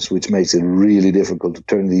upstream winds, which makes it really difficult to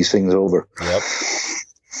turn these things over. Yep.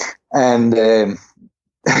 And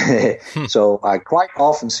so I quite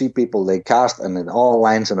often see people, they cast and it all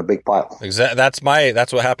lands in a big pile. Exactly.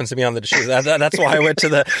 That's what happens to me on the that's why I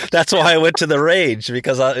went to the Rage,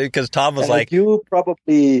 because Tom was like, you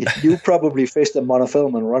probably fished a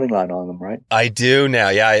monofilament and running line on them, right? I do now.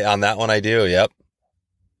 Yeah, on that one I do. Yep.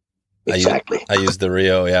 Exactly. I use the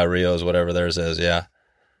Rio. Yeah, Rio's whatever theirs is. Yeah.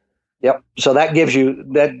 Yep. So that gives you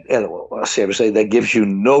that. I would say that gives you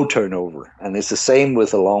no turnover, and it's the same with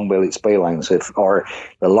the long-bellied Spey lines, or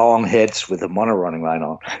the long heads with the mono running line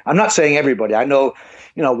on. I'm not saying everybody. I know,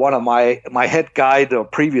 one of my head guide or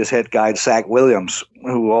previous head guide, Zach Williams,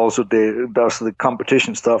 who also does the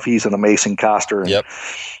competition stuff. He's an amazing caster. And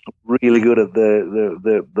really good at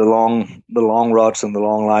the long rods and the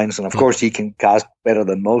long lines, and of course he can cast better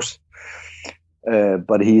than most.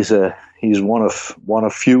 But he's one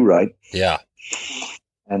of few, right? Yeah.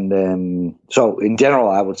 And so in general,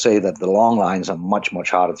 I would say that the long lines are much, much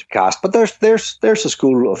harder to cast. But there's a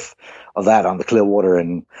school of that on the Clearwater,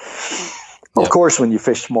 and of course when you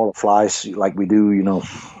fish smaller flies like we do,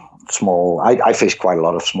 small. I fish quite a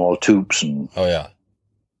lot of small tubes and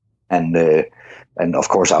and of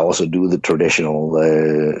course I also do the traditional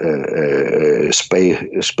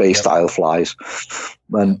Spey style flies,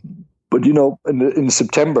 But in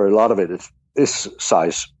September, a lot of it is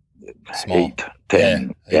size small. 8,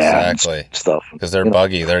 10, exactly stuff because they're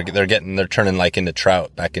buggy. They're turning back into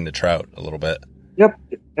trout a little bit. Yep,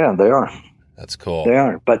 yeah, they are. That's cool. They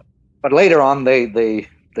are, but later on they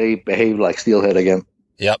behave like steelhead again.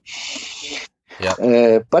 Yep.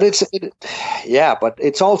 But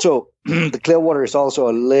it's also the Clearwater is also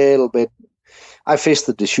a little bit. I fished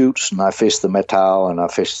the Deschutes and I fished the Metau and I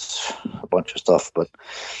fished a bunch of stuff, but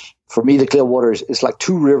for me, the Clearwater is like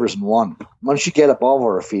two rivers in one. Once you get above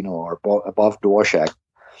Orofino or above Dworshak,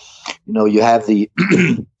 you have the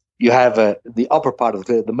the upper part of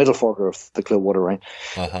the middle fork of the Clearwater, right?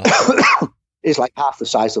 Is like half the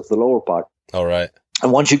size of the lower part. All right.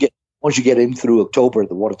 And once you get in through October,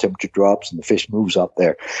 the water temperature drops and the fish moves up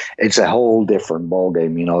there. It's a whole different ball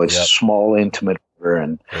game. It's small, intimate river,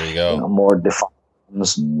 and there you go. More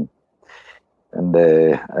defined and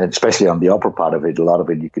especially on the upper part of it, a lot of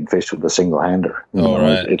it you can fish with a single hander.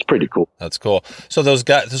 Right. It's pretty cool. That's cool. So those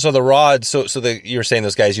guys, so the rods, you're saying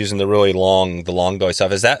those guys using the really long belly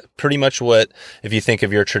stuff. Is that pretty much what, if you think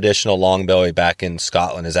of your traditional long belly back in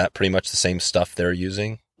Scotland, is that pretty much the same stuff they're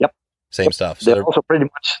using? Yep. Same stuff. So they're also pretty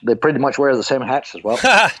much wear the same hats as well.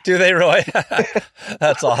 Do they really?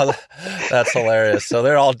 That's all. That's hilarious. So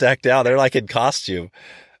they're all decked out. They're like in costume.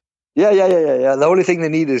 Yeah. The only thing they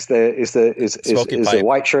need is a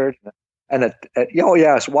white shirt and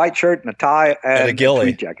it's white shirt and a tie and a ghillie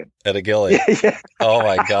tweed jacket. And a ghillie. Yeah. Oh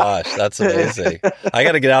my gosh, that's amazing! I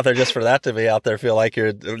got to get out there just for that, to be out there, feel like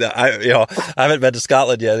you're. I haven't been to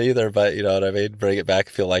Scotland yet either, but you know what I mean. Bring it back,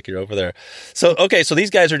 feel like you're over there. So okay, so these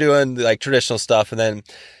guys are doing like traditional stuff, and then.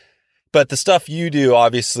 But the stuff you do,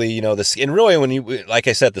 obviously, this, and really when you, like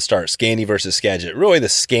I said at the start, Scandi versus Skagit, really the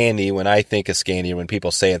Scandi, when I think of Scandi, when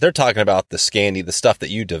people say it, they're talking about the Scandi, the stuff that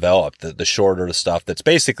you developed, the shorter stuff that's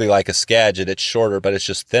basically like a Skagit. It's shorter, but it's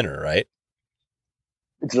just thinner, right?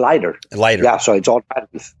 It's lighter. Lighter. Yeah, so it's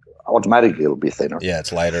automatically it'll be thinner. Yeah,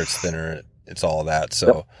 it's lighter, it's thinner, it's all that.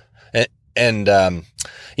 So, and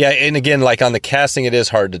again, like on the casting, it is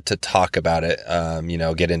hard to talk about it,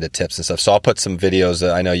 get into tips and stuff. So I'll put some videos.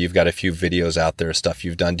 I know you've got a few videos out there, stuff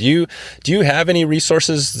you've done. Do you have any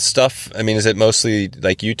resources, stuff? I mean, is it mostly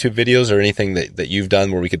like YouTube videos or anything that you've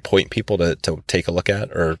done where we could point people to take a look at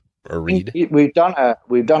or read? We've done a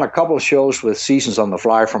couple of shows with Seasons on the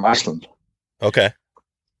Fly from Iceland. Okay.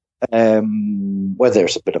 Where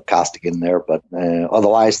there's a bit of casting in there, but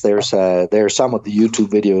otherwise there's some of the YouTube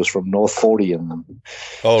videos from North 40 and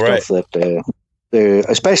stuff that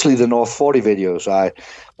especially the North 40 videos.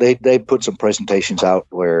 They put some presentations out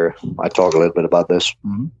where I talk a little bit about this.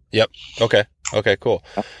 Mm-hmm. Yep. Okay. Cool.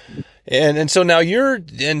 And so now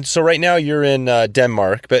right now you're in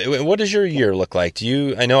Denmark, but what does your year look like?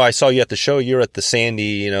 I know I saw you at the show. You're at the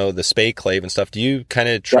Sandy, the Spey Clave and stuff. Do you kind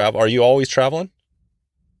of travel? Are you always traveling?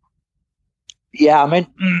 Yeah,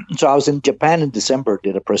 so I was in Japan in December,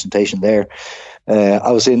 did a presentation there.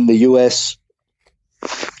 I was in the US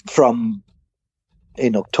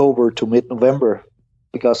in October to mid-November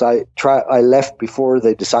because I left before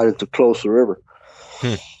they decided to close the river.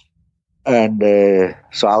 And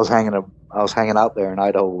so I was hanging out there in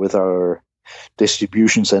Idaho with our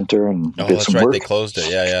distribution center and did that's some right. work. They closed it.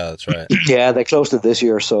 Yeah, that's right. Yeah, they closed it this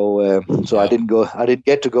year. So I didn't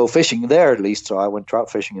get to go fishing there at least. So I went trout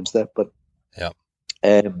fishing instead. But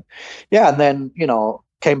and then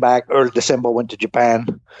came back early December. Went to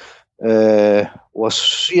Japan. So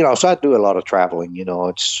I do a lot of traveling. There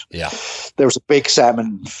was a big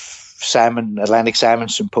Atlantic salmon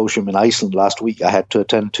symposium in Iceland last week. I had to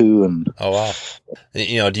attend to. And oh wow,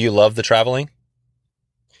 do you love the traveling?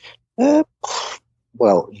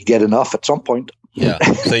 Well, you get enough at some point. Yeah,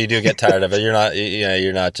 so you do get tired of it.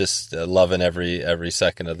 You're not just loving every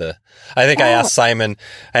second of the. I think I asked Simon.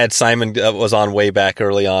 I had Simon was on way back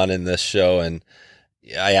early on in this show, and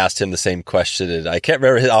I asked him the same question. And I can't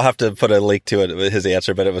remember. I'll have to put a link to it, his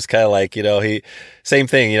answer, but it was kind of like same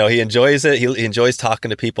thing. He enjoys it. He enjoys talking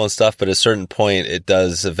to people and stuff, but at a certain point, it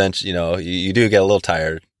does eventually. You do get a little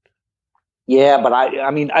tired. Yeah, but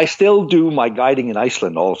I still do my guiding in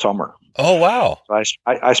Iceland all summer. Oh, wow.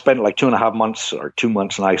 I spent like 2.5 months or 2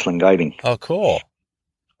 months in Iceland guiding. Oh, cool.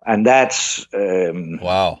 And that's,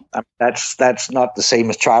 wow. That's not the same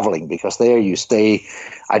as traveling because there you stay.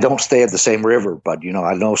 I don't stay at the same river, but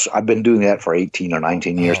I know I've been doing that for 18 or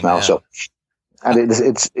 19 years now. Man. So, and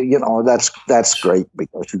it's that's great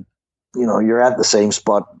because you're at the same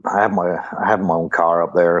spot. I have my own car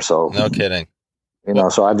up there. So no kidding.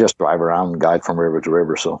 So I just drive around and guide from river to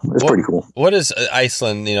river. So it's pretty cool. What is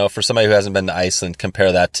Iceland, for somebody who hasn't been to Iceland,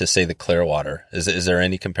 compare that to, say, the Clearwater? Is there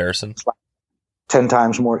any comparison? It's like 10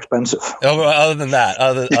 times more expensive. Oh, other than that,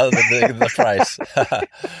 other than the price.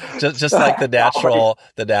 just like the natural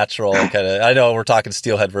kind of, I know we're talking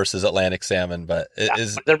steelhead versus Atlantic salmon, but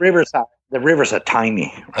the rivers are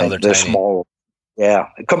tiny. Right? Oh, they're tiny. small. Yeah.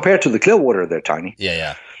 Compared to the Clearwater, they're tiny.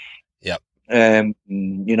 Yeah. Yep.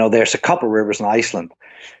 There's a couple rivers in Iceland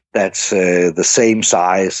that's the same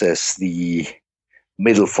size as the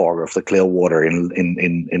middle fork of the Clearwater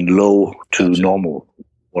in low to normal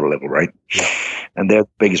water level, right? and they're the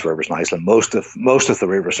biggest rivers in Iceland. Most of the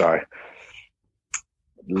rivers are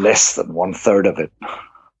less than 1/3 of it,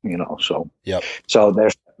 So Yep. So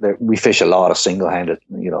we fish a lot of single-handed,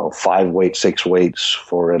 5 weight, 6 weights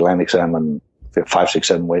for Atlantic salmon, 5, 6,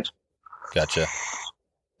 7 weights. Gotcha.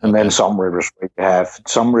 And then some rivers have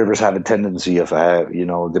a tendency of,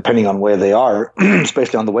 depending on where they are,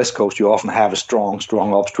 especially on the West Coast, you often have a strong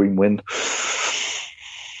upstream wind.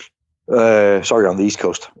 On the East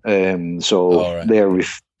Coast. Right.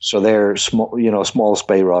 They're small, small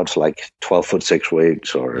Spey rods like 12-foot 6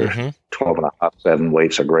 weights or 12.5, 7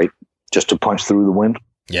 weights are great just to punch through the wind.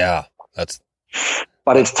 Yeah,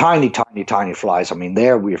 But it's tiny, tiny, tiny flies. I mean,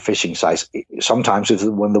 there we're fishing size. Sometimes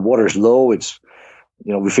when the water is low, it's,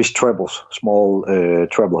 we fish trebles, small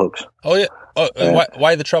treble hooks. Oh yeah.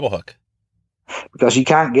 Why the treble hook? Because you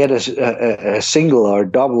can't get a single or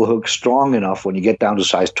double hook strong enough when you get down to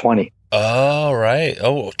size 20. Oh, right.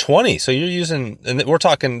 Oh, 20. So you're using, and we're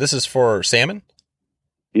talking, this is for salmon?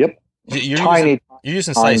 Yep. You're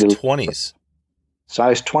using size 20s.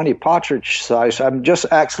 Size 20 partridge size. I'm just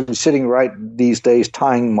actually sitting right these days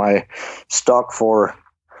tying my stock for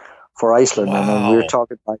Iceland. Wow. And then we're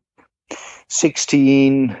talking like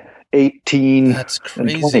 16, 18, That's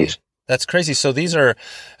crazy. and 20s. That's crazy. So these are,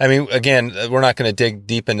 I mean, again, we're not going to dig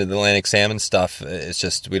deep into the Atlantic salmon stuff. It's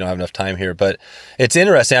just, we don't have enough time here, but it's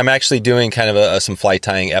interesting. I'm actually doing kind of some fly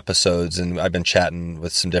tying episodes, and I've been chatting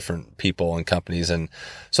with some different people and companies. And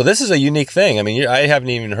so this is a unique thing. I mean, I haven't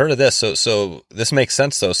even heard of this. So this makes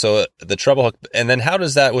sense though. So the treble hook, and then how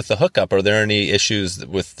does that with the hookup? Are there any issues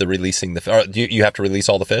with the releasing or do you have to release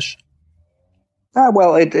all the fish?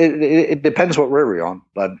 Well, it depends what river you're on,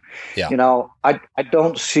 but yeah. I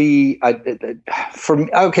don't see. I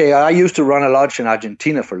used to run a lodge in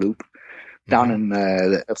Argentina for loop down in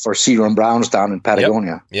for sea run browns down in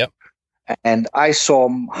Patagonia. Yep. And I saw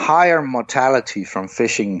higher mortality from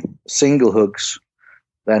fishing single hooks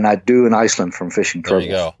than I do in Iceland from fishing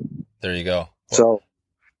trebles. There you go. So.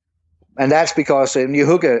 And that's because when you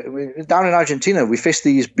hook down in Argentina, we fish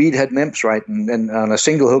these beadhead nymphs, right? And on a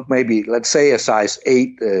single hook, maybe, let's say a size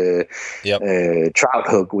 8 trout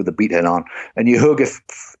hook with a beadhead on. And you hook a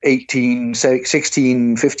 15,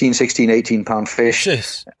 16, 18 pound fish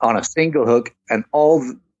on a single hook, and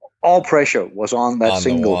all pressure was on that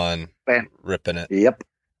single one, bend. Ripping it. Yep.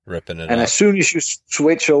 Ripping it and up. As soon as you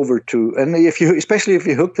switch over to, and especially if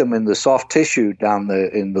you hook them in the soft tissue down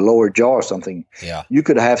in the lower jaw or something, you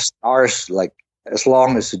could have stars like as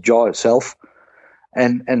long as the jaw itself,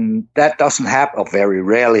 and that doesn't happen, or very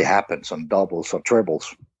rarely happens on doubles or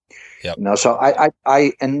triples. Yep. So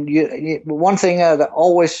one thing I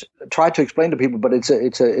always try to explain to people, but it's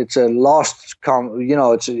a lost,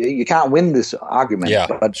 you can't win this argument. Yeah,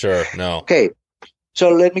 but, sure, no. Okay. So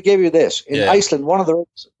let me give you this. In Iceland, one of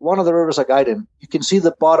the rivers I guide in, you can see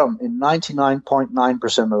the bottom in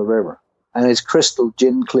 99.9% of the river, and it's crystal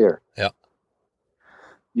gin clear. Yeah.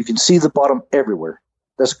 You can see the bottom everywhere.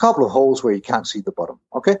 There's a couple of holes where you can't see the bottom.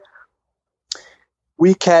 Okay.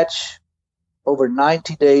 We catch over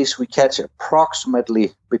 90 days. We catch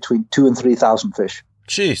approximately between 2,000 and 3,000 fish.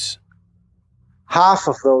 Jeez. Half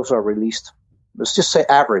of those are released. Let's just say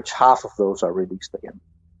average. Half of those are released again.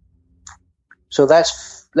 So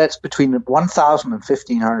that's between 1,000 and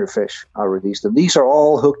 1,500 fish are released, and these are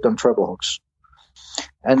all hooked on treble hooks.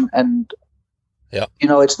 And I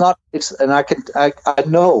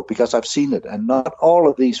know because I've seen it, and not all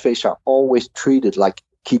of these fish are always treated like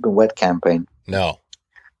keep and wet campaign. No.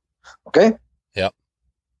 Okay. Yep.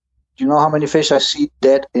 Do you know how many fish I see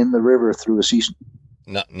dead in the river through a season?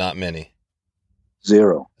 Not many.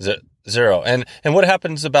 Zero. Zero. And what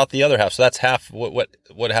happens about the other half? So that's half.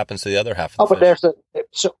 What happens to the other half? But there's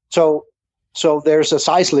there's a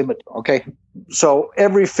size limit. Okay. So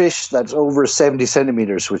every fish that's over 70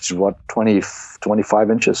 centimeters, which is 25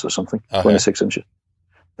 inches or something, 26 inches,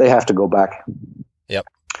 they have to go back. Yep.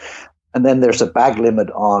 And then there's a bag limit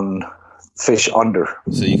on fish under.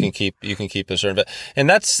 So you can keep a certain bit. And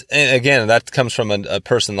that comes from a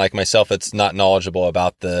person like myself that's not knowledgeable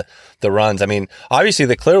about the runs. I mean, obviously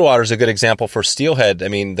the Clearwater is a good example for steelhead. I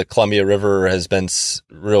mean, the Columbia River has been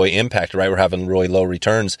really impacted, right? We're having really low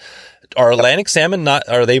returns. Are Atlantic salmon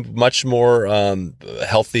are they much more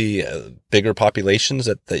healthy, bigger populations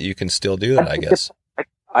that you can still do that, I guess?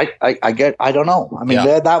 I don't know. I mean,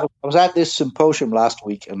 I was at this symposium last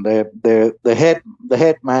week, and the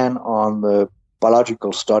head man on the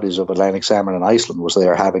biological studies of Atlantic salmon in Iceland was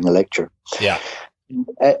there having a lecture. Yeah.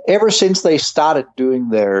 Ever since they started doing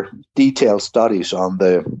their detailed studies on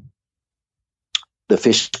the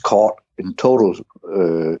fish caught in total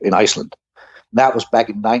in Iceland, that was back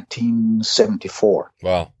in 1974.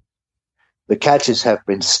 Wow. the catches have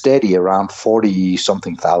been steady around 40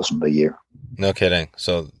 something thousand a year. No kidding.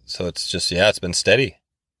 So it's just, it's been steady.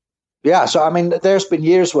 Yeah. So, I mean, there's been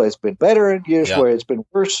years where it's been better and years where it's been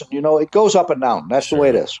worse. And, it goes up and down. That's the way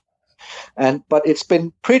it is. But it's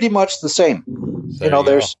been pretty much the same.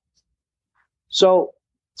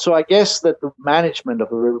 So I guess that the management of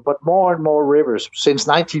the river, but more and more rivers since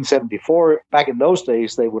 1974, back in those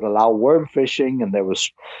days, they would allow worm fishing and there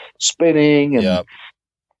was spinning and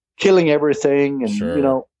killing everything.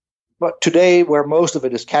 And, but today where most of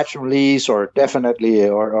it is catch and release or definitely,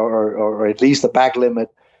 or at least the back limit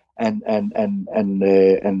and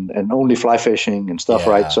only fly fishing and stuff.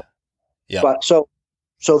 Right.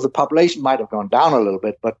 So the population might have gone down a little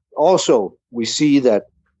bit, but also we see that,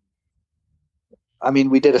 I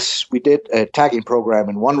mean, we did a tagging program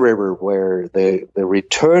in one river where the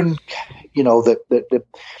return, the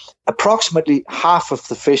approximately half of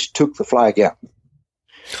the fish took the fly again.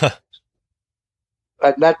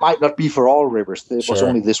 And that might not be for all rivers. There was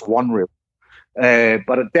only this one river.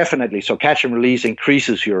 But it definitely, so catch and release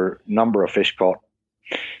increases your number of fish caught.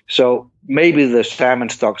 So maybe the salmon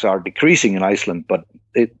stocks are decreasing in Iceland, but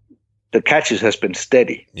the catches has been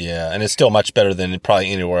steady. Yeah, and it's still much better than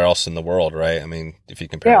probably anywhere else in the world, right? I mean, if you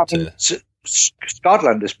compare it to...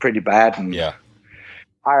 Scotland is pretty bad, and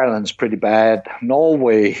Ireland's pretty bad.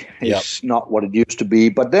 Norway is not what it used to be.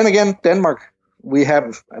 But then again, Denmark, we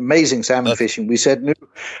have amazing salmon fishing. We set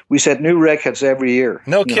new records every year.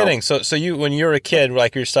 No kidding. So you, when you were a kid,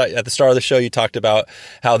 like at the start of the show, you talked about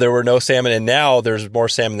how there were no salmon, and now there's more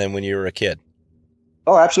salmon than when you were a kid.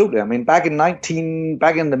 Oh, absolutely. I mean, back in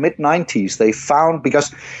the mid-90s, they found,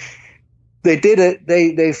 because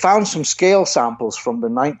they found some scale samples from the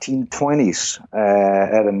 1920s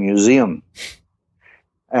at a museum,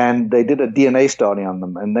 and they did a DNA study on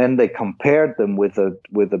them, and then they compared them with a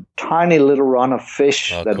tiny little run of fish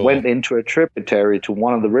that went into a tributary to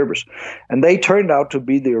one of the rivers, and they turned out to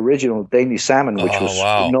be the original Danish salmon, which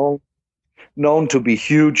was known to be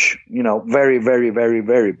huge, very, very, very,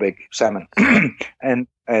 very big salmon. and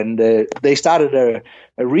they started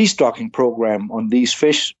a restocking program on these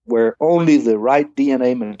fish where only the right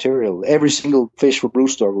DNA material, every single fish for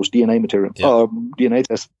broodstock was DNA material, DNA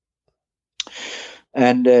test.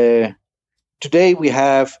 And today we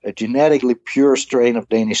have a genetically pure strain of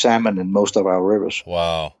Danish salmon in most of our rivers.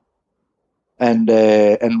 Wow. And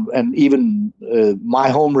even my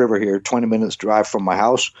home river here, 20 minutes drive from my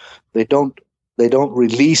house, they don't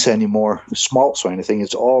release any more smolts or anything.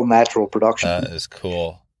 It's all natural production. That is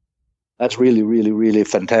cool. That's really, really, really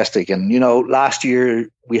fantastic. And last year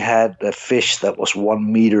we had a fish that was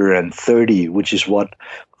 1 meter and 30, which is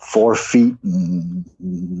 4 feet and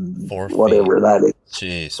whatever that is.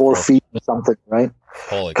 Jeez, 4 feet or something, right?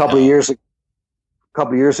 Holy a couple of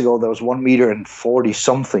years ago, there was 1 meter and 40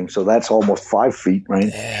 something, so that's almost 5 feet, right?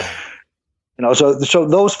 Yeah. So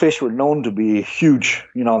those fish were known to be huge.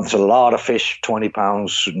 There's a lot of fish, 20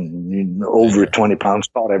 pounds, and over 20 pounds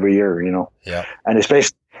caught every year. Yeah. And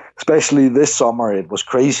especially this summer, it was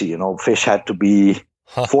crazy. Fish had to be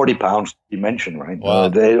 40 pounds dimension, right?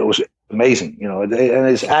 Wow. It was amazing. And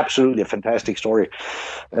it's absolutely a fantastic story.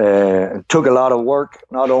 It took a lot of work,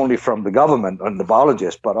 not only from the government and the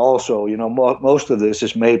biologists, but also, most of this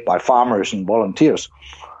is made by farmers and volunteers.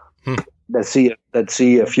 That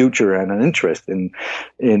see a future and an interest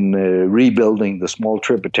in rebuilding the small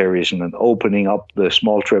tributaries and opening up the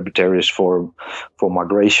small tributaries for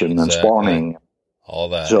migration and spawning. All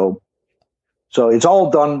that. So it's all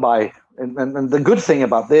done by, and the good thing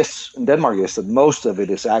about this in Denmark is that most of it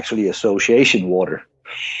is actually association water.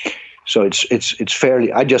 So it's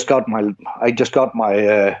fairly. I just got my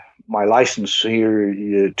license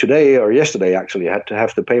here today or yesterday. Actually, I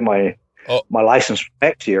have to pay my license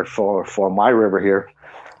next year for my river here,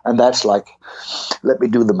 and that's like, let me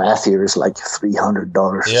do the math here. It's like $300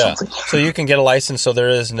 or something. So you can get a license. So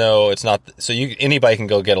anybody can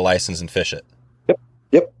go get a license and fish it.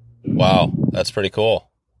 Yep. Wow, that's pretty cool.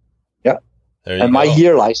 Yeah. And my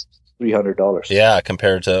year license is $300. Yeah,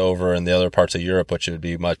 compared to over in the other parts of Europe, which would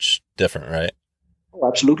be much different, right? Oh,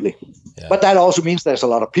 absolutely. Yeah. But that also means there's a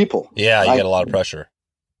lot of people. Yeah, you get a lot of pressure.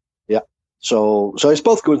 Yeah. So it's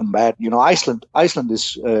both good and bad. Iceland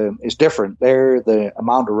is different. There, the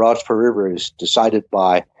amount of rods per river is decided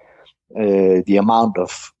by the amount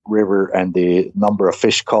of river and the number of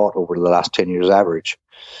fish caught over the last 10 years average.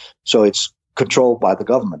 So it's controlled by the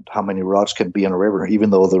government, how many rods can be in a river, even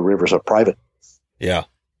though the rivers are private. Yeah.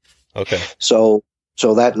 Okay. So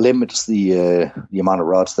that limits the amount of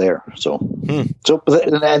rods there. And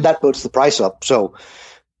that puts the price up. So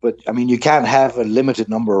But I mean, you can't have a limited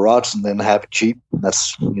number of rods and then have it cheap.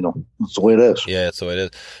 That's that's the way it is. Yeah, that's the way it is.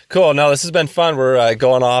 Cool. No, this has been fun. We're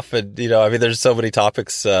going off, and I mean, there's so many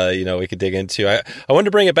topics we could dig into. I wanted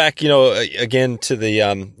to bring it back, again to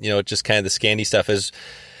the just kind of the Scandi stuff. Is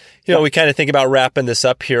we kind of think about wrapping this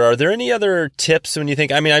up here. Are there any other tips when you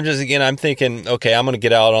think? I mean, I'm thinking, okay, I'm going to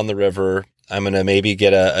get out on the river. I'm going to maybe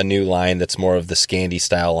get a new line that's more of the Scandi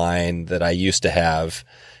style line that I used to have,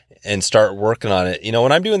 and start working on it.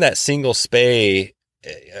 When I'm doing that single spay,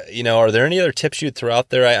 are there any other tips you'd throw out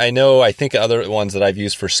there? I think other ones that I've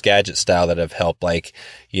used for Skagit style that have helped, like,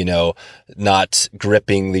 not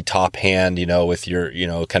gripping the top hand, with your,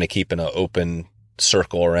 kind of keeping an open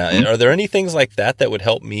circle around. Mm-hmm. Are there any things like that would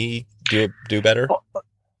help me do better?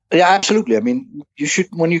 Yeah, absolutely. I mean, you should,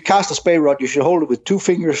 when you cast a spay rod, you should hold it with 2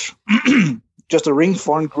 fingers, just a ring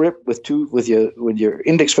form grip with your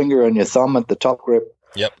index finger and your thumb at the top grip.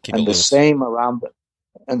 Yep. Keep and it the loose. same around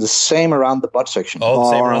the butt section. Oh,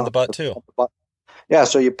 the same around the butt too. Yeah.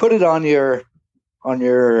 So you put it on your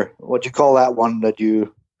what you call that one that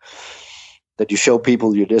you show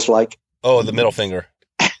people you dislike. Oh, the middle finger.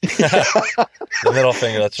 The middle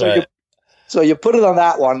finger. That's right. So you put it on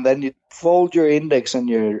that one, then you fold your index and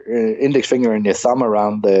your index finger and your thumb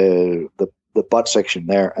around the butt section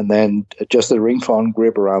there, and then just the ring form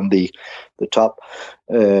grip around the top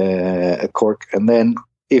cork. And then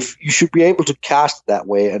if you should be able to cast that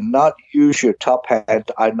way and not use your top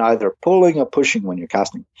hand either pulling or pushing when you're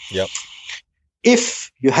casting. Yep.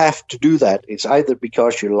 If you have to do that, it's either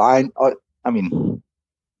because your line, even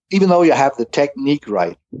though you have the technique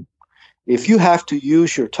right, if you have to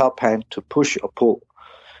use your top hand to push or pull,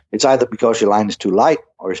 it's either because your line is too light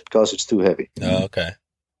or it's because it's too heavy. Oh, okay.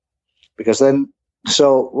 Because then,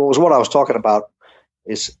 so what I was talking about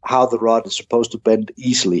is how the rod is supposed to bend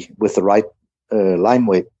easily with the right line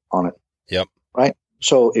weight on it. Yep. Right?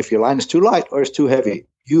 So if your line is too light or it's too heavy,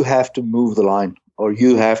 you have to move the line or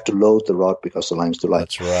you have to load the rod because the line is too light.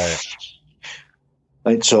 That's right.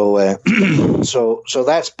 Right. So, so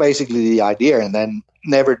that's basically the idea. And then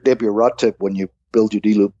never dip your rod tip when you build your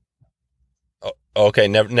D-loop. Oh, okay.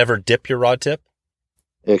 Never dip your rod tip?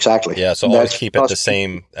 Exactly. Yeah, so always keep it at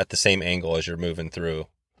the same angle as you're moving through.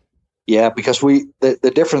 Yeah, because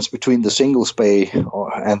the difference between the single spay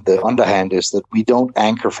and the underhand is that we don't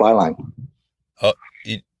anchor fly line. Oh,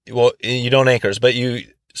 you don't anchor, but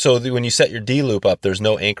when you set your D loop up, there's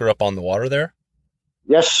no anchor up on the water there.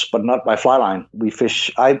 Yes, but not by fly line. We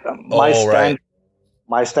fish. My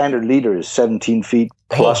standard leader is 17 feet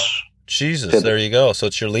plus. Oh, Jesus, there you go. So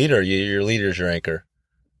it's your leader. Your leader's your anchor.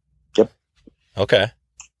 Yep. Okay.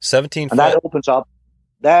 17 and that opens up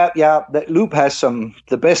that loop has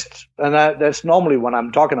the best, and that's normally when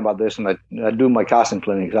I'm talking about this and I do my casting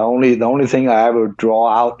clinics, the only thing I ever draw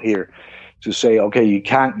out here to say, okay, you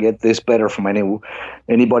can't get this better from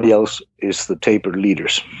anybody else is the tapered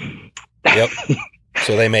leaders. Yep.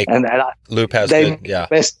 So they make loop has good, yeah.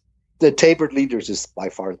 The tapered leaders is by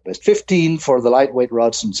far the best. 15 for the lightweight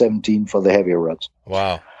rods and 17 for the heavier rods.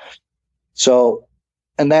 Wow. So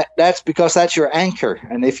and that's because that's your anchor.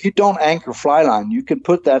 And if you don't anchor fly line, you can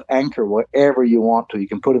put that anchor wherever you want to. You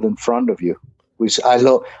can put it in front of you. Which I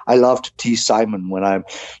love to tease Simon when I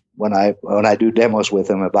do demos with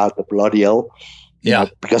him about the bloody L. Yeah.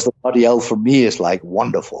 Because the bloody L for me is like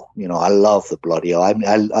wonderful. I love the bloody L. I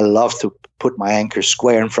love to put my anchor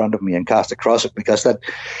square in front of me and cast across it, because that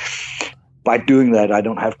by doing that, I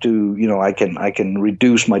don't have to, I can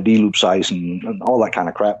reduce my D-loop size and all that kind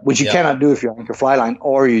of crap, which you cannot do if you anchor fly line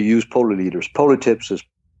or you use poly leaders. Poly tips is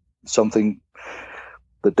something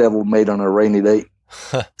the devil made on a rainy day.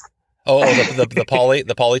 Oh,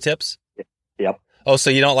 the poly tips? Yep. Oh, so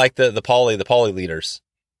you don't like the poly leaders?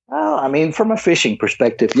 Well, from a fishing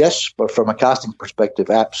perspective, yes, but from a casting perspective,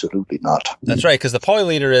 absolutely not. That's right, because the poly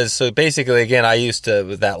leader is, so basically, again, I used to,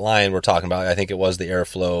 with that line we're talking about, I think it was the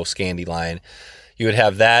Airflow Scandi line, you would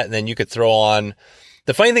have that, and then you could throw on,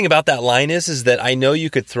 the funny thing about that line is that I know you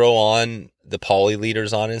could throw on the poly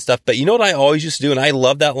leaders on and stuff, but you know what I always used to do, and I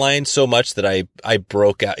love that line so much that I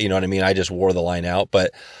broke out, you know what I mean, I just wore the line out,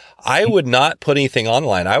 but I would not put anything on the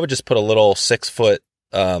line. I would just put a little 6-foot,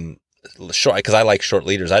 short, because I like short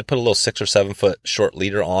leaders. I'd put a little 6 or 7 foot short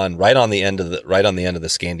leader on right on the end of the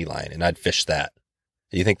Scandi line, and I'd fish that.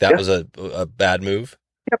 Do you think that was a bad move?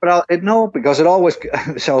 Yeah, but no, because it always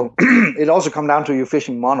so it also come down to you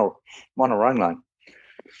fishing mono run line.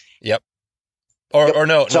 Yep. Or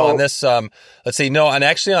no on this let's see, no, and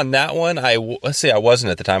actually on that one I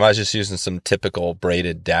wasn't at the time. I was just using some typical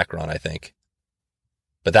braided Dacron, I think.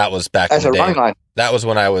 But that was back as in a the running day. line. That was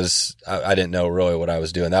when I didn't know really what I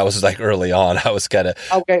was doing. That was like early on. I was kind of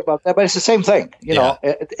Okay, but it's the same thing, you know.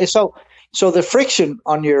 So the friction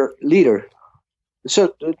on your leader.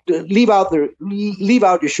 So leave out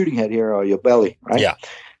your shooting head here or your belly, right? Yeah.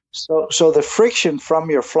 So the friction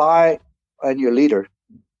from your fly and your leader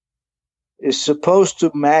is supposed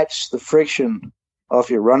to match the friction of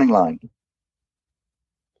your running line.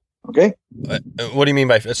 Okay. What do you mean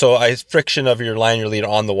by friction of your line, your leader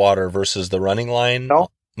on the water versus the running line?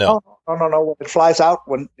 No. When it flies out,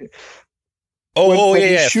 when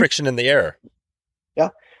friction in the air. Yeah.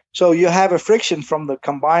 So you have a friction from the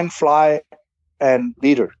combined fly and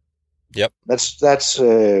leader. Yep. That's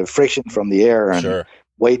friction from the air and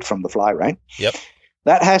weight from the fly, right? Yep.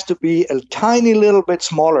 That has to be a tiny little bit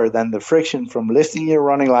smaller than the friction from lifting your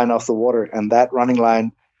running line off the water and that running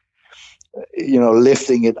line,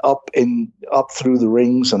 lifting it up through the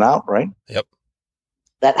rings and out, right? Yep.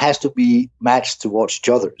 That has to be matched towards each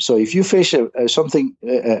other. So if you fish a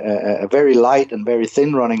very light and very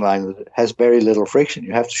thin running line that has very little friction,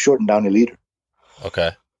 you have to shorten down your leader.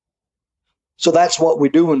 Okay. So that's what we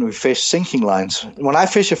do when we fish sinking lines. When I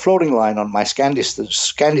fish a floating line on my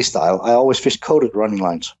Scandi style, I always fish coated running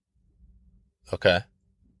lines. Okay.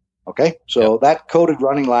 So that coated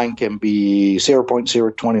running line can be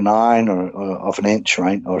 0.029 or of an inch,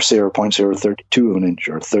 right? Or 0.032 of an inch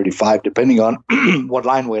or 35, depending on what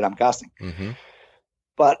line weight I'm casting. Mm-hmm.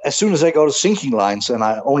 But as soon as I go to sinking lines and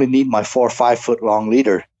I only need my 4 or 5 foot long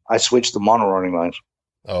leader, I switch to mono running lines.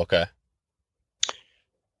 Oh, okay.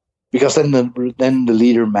 Because then the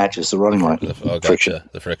leader matches the running line. Gotcha.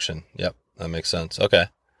 The friction. Yep, that makes sense. Okay.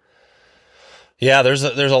 Yeah, there's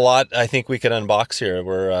a lot I think we could unbox here.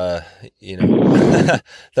 We're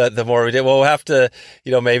the more we did, we'll have to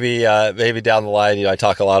maybe down the line. I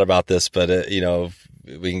talk a lot about this, but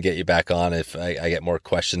we can get you back on if I get more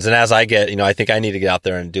questions. And as I get, I think I need to get out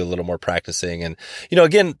there and do a little more practicing. And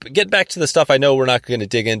again, get back to the stuff. I know we're not going to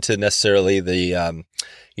dig into necessarily the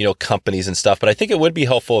companies and stuff, but I think it would be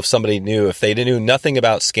helpful if somebody knew, if they knew nothing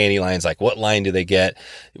about Scandi lines, like what line do they get?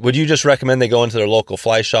 Would you just recommend they go into their local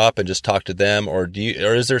fly shop and just talk to them? Or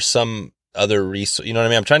is there some other resource? You know what I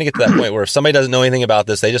mean? I'm trying to get to that point where if somebody doesn't know anything about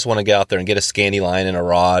this, they just want to get out there and get a Scandi line and a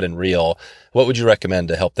rod and reel. What would you recommend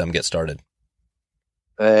to help them get started?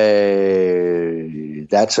 I'm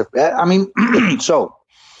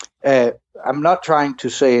not trying to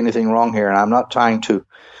say anything wrong here, and I'm not trying to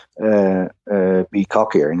be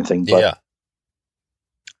cocky or anything, but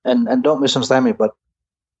and don't misunderstand me, but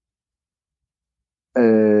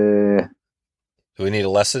do we need a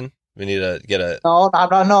lesson? We need to get a no,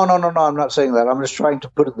 I'm not saying that. I'm just trying to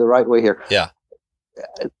put it the right way here. Yeah.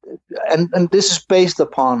 And this is based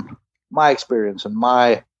upon my experience and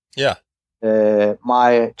my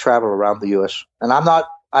travel around the US. And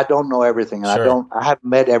I don't know everything, and I haven't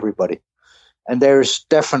met everybody. And there's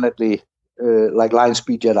definitely like line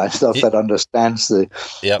speed jet line stuff that understands the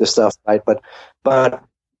stuff, right? But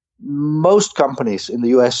most companies in the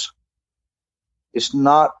US is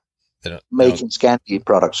not making Scandi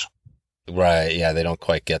products. Right. Yeah, they don't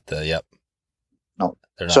quite get the No.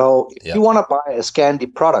 So if you want to buy a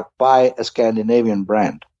Scandi product, buy a Scandinavian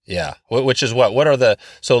brand. Yeah. Which is what? What are the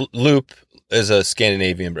Loop is a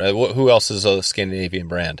Scandinavian brand. Who else is a Scandinavian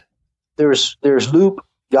brand? There's Loop,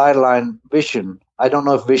 Guideline, Vision. I don't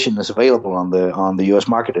know if Vision is available on the US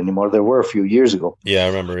market anymore. There were a few years ago. Yeah, I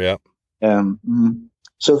remember. Yeah.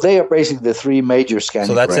 So they are basically the three major Scandi brands.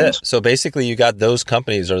 So that's it. So basically, you got those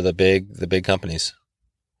companies are the big companies.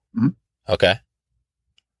 Mm-hmm. Okay.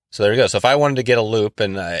 So there you go. So if I wanted to get a Loop,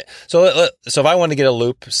 so if I wanted to get a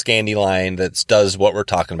Loop Scandi line that does what we're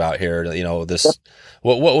talking about here,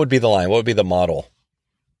 what would be the line? What would be the model?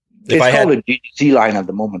 It's called a GDC line at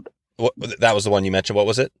the moment. That was the one you mentioned. What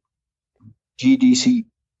was it? GDC.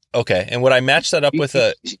 Okay. And would I match that up with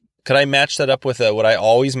could I match that up with would I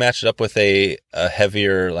always match it up with a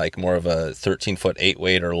heavier, like more of a 13-foot 8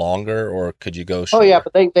 weight or longer, or could you go shorter? Oh yeah,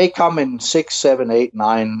 but they come in 6, 7, 8,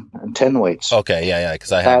 9, and 10 weights. Okay. Yeah.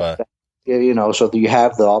 Cause I have so you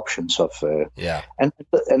have the options of,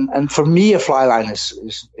 and for me, a fly line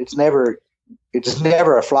is it's never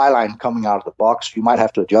a fly line coming out of the box. You might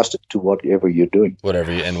have to adjust it to whatever you're doing.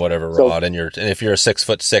 Whatever rod, and if you're a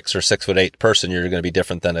 6'6" or 6'8" person, you're going to be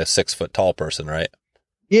different than a 6 foot tall person, right?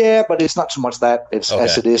 Yeah, but it's not so much that as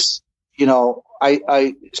it is.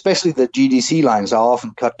 I especially the GDC lines, I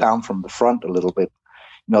often cut down from the front a little bit.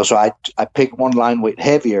 So I pick one line weight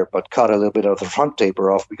heavier, but cut a little bit of the front taper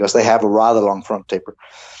off because they have a rather long front taper,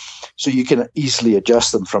 so you can easily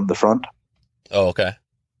adjust them from the front. Oh, okay.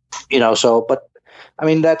 But I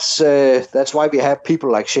mean, that's why we have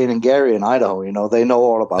people like Shane and Gary in Idaho. You know, they know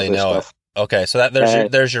all about this stuff. Okay, so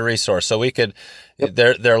there's your resource. So we could,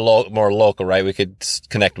 Yep. they're more local, right? We could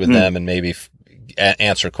connect with them and maybe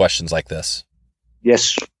answer questions like this.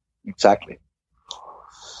 Yes, exactly.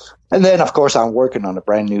 And then, of course, I'm working on a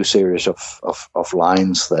brand new series of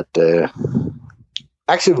lines that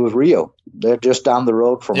actually with Rio. They're just down the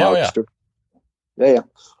road from our district. Yeah.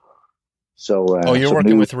 So, you're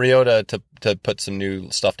working with Rio to put some new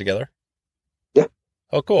stuff together? Yeah.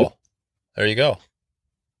 Oh, cool. There you go.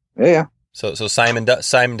 Yeah. So Simon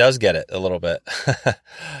does get it a little bit.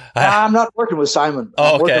 I'm not working with Simon.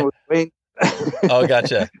 I'm working with Wayne. Oh,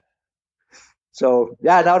 gotcha. So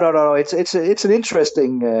yeah, no. It's an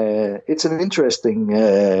interesting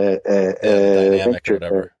dynamic venture. Or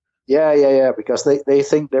whatever. Yeah. Because they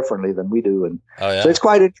think differently than we do, and so it's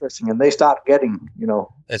quite interesting. And they start getting,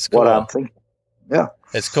 it's cool. what I'm thinking. Yeah,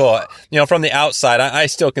 it's cool. From the outside, I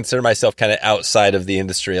still consider myself kind of outside of the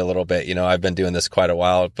industry a little bit. I've been doing this quite a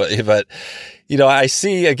while, but I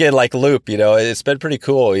see again, like Loop, it's been pretty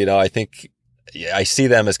cool. I think I see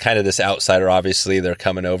them as kind of this outsider. Obviously they're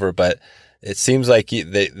coming over, but it seems like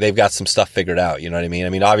they've got some stuff figured out. You know what I mean? I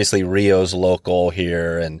mean, obviously Rio's local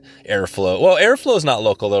here and Airflow. Well, Airflow's not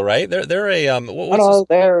local though, right? They're a,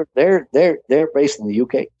 they're based in the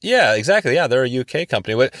UK. Yeah, exactly. Yeah. They're a UK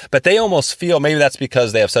company, but they almost feel, maybe that's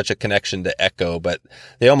because they have such a connection to Echo, but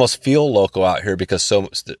they almost feel local out here because so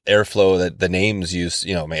much Airflow, the names use,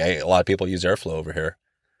 a lot of people use Airflow over here.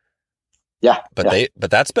 Yeah. But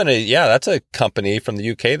that's been that's a company from the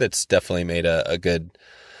UK that's definitely made a good,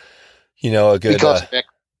 because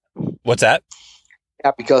what's that?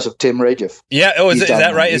 Yeah, because of Tim Rajeff. Yeah. Oh, is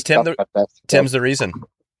that right? Is Tim's the reason?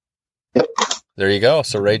 Yep. There you go.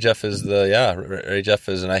 So Rajeff is Rajeff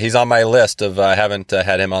is, and he's on my list of, I haven't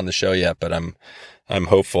had him on the show yet, but I'm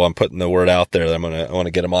hopeful. I'm putting the word out there that I want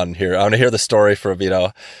to get him on here. I want to hear the story from,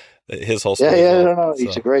 his whole story. Yeah. No.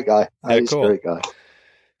 He's a great guy. He's cool. a great guy.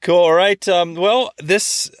 Cool. All right. Well,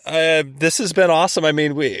 this has been awesome. I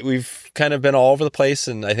mean, we've kind of been all over the place,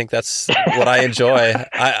 and I think that's what I enjoy.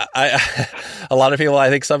 A lot of people, I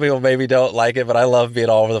think some people maybe don't like it, but I love being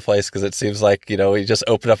all over the place because it seems like, we just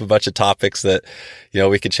open up a bunch of topics that,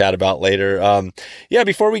 we could chat about later.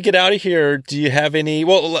 Before we get out of here, do you have any,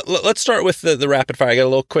 well, let's start with the rapid fire. I got a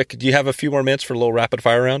little quick. Do you have a few more minutes for a little rapid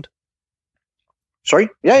fire round? Sorry?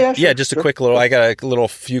 Yeah. Sure, yeah, just a quick little, I got a little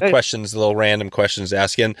few questions, little random questions to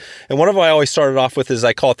ask you. And one of them I always started off with is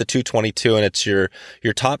I call it the 222, and it's your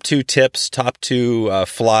top 2 tips, top 2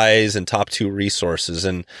 flies, and top 2 resources.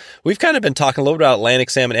 And we've kind of been talking a little bit about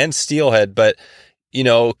Atlantic salmon and steelhead, but,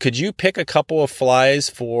 could you pick a couple of flies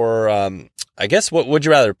for, I guess, what would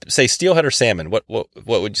you rather say, steelhead or salmon? What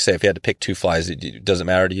would you say if you had to pick 2 flies? Does it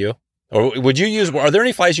matter to you? Or are there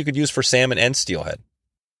any flies you could use for salmon and steelhead?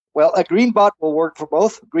 Well, a green bot will work for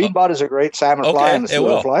both. Green bot is a great salmon fly and a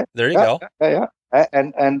steelhead fly. There you go. Yeah.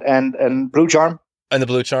 And blue charm. And the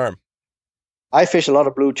blue charm. I fish a lot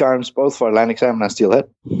of blue charms, both for Atlantic salmon and steelhead.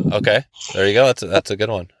 Okay, there you go. That's a good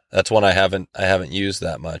one. That's one I haven't used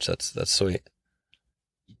that much. That's sweet.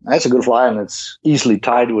 That's a good fly, and it's easily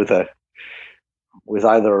tied with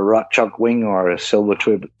either a rot chuck wing or a silver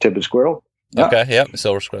tippet squirrel. Yeah. Okay. Yep.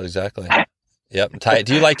 Silver squirrel. Exactly. Yep.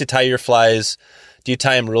 Do you like to tie your flies? Do you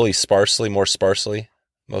tie them really more sparsely,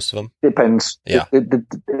 most of them? Depends. Yeah.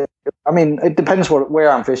 It depends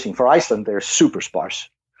where I'm fishing. For Iceland, they're super sparse.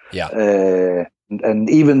 Yeah. And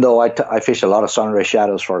even though I fish a lot of sunray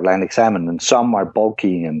shadows for Atlantic salmon, and some are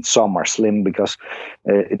bulky and some are slim because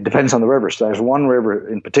it depends on the rivers. There's one river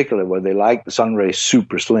in particular where they like the sunray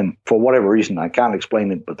super slim for whatever reason. I can't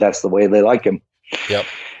explain it, but that's the way they like them. Yep.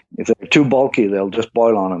 If they're too bulky, they'll just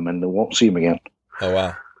boil on them and they won't see them again. Oh,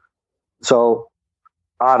 wow. So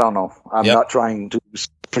I don't know. I'm not trying to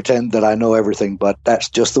pretend that I know everything, but that's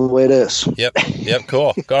just the way it is. Yep.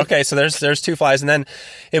 Cool. Okay. So there's 2 flies. And then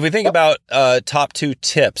if we think about, top 2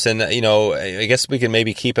 tips, and, I guess we can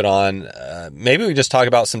maybe keep it on, maybe we just talk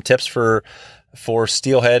about some tips for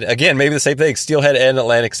steelhead. Again, maybe the same thing, steelhead and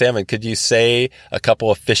Atlantic salmon. Could you say a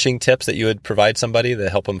couple of fishing tips that you would provide somebody to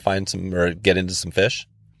help them find some or get into some fish?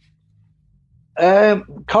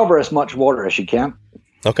 Cover as much water as you can.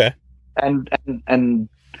 Okay. And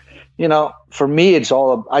for me, it's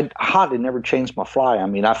all, I hardly never change my fly. I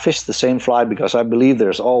mean, I fish the same fly because I believe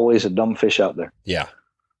there's always a dumb fish out there. Yeah.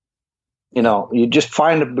 You just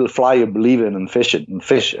find a fly you believe in and fish it and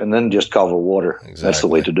fish and then just cover water. Exactly. That's the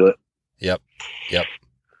way to do it. Yep.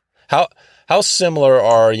 How similar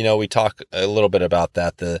are, we talk a little bit about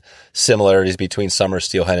that, the similarities between summer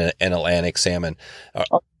steelhead and Atlantic salmon.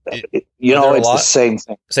 It's the same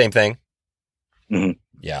thing. Same thing? Mm-hmm.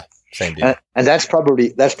 Yeah. Same deal. And that's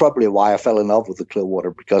probably why I fell in love with the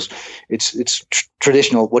Clearwater, because it's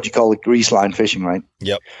traditional, what you call it, grease line fishing, right?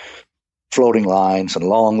 Yep. Floating lines and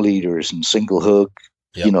long leaders and single hook,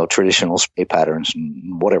 traditional Spey patterns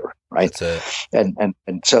and whatever, right? That's it.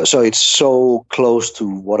 And so it's so close to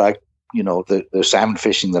what the salmon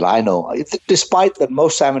fishing that I know. Despite that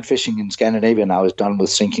most salmon fishing in Scandinavia now is done with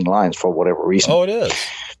sinking lines for whatever reason. Oh, it is.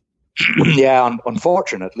 Yeah,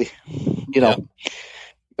 unfortunately,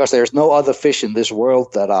 because there's no other fish in this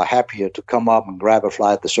world that are happier to come up and grab a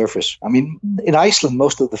fly at the surface. I mean, in Iceland,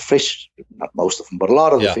 most of the fish, not most of them, but a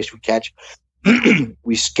lot of the fish we catch,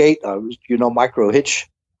 we skate, micro hitch.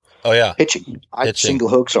 Oh, yeah. Hitching. Single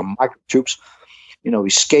hooks or micro tubes. We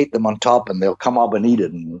skate them on top and they'll come up and eat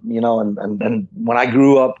it. And when I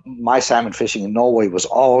grew up, my salmon fishing in Norway was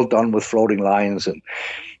all done with floating lines, and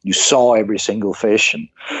you saw every single fish. And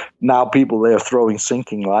now people, they're throwing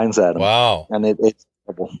sinking lines at them. Wow. And it's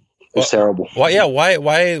terrible. It's terrible. Well, yeah.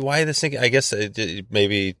 Why the sinking? I guess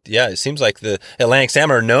maybe, it seems like the Atlantic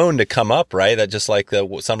salmon are known to come up, right? That just like the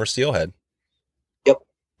summer steelhead.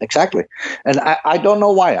 Exactly. And I don't know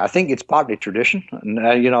why. I think it's partly tradition. And,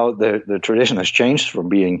 the tradition has changed from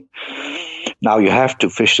being, now you have to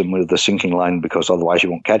fish them with the sinking line because otherwise you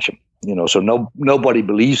won't catch them. So nobody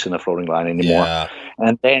believes in a floating line anymore. Yeah.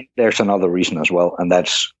 And then there's another reason as well, and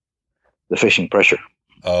that's the fishing pressure.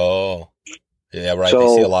 Oh, yeah, right. So,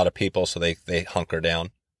 they see a lot of people, so they hunker down.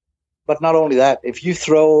 But not only that, if you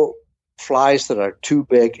throw flies that are too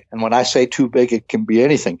big, and when I say too big, it can be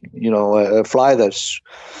anything. A fly that's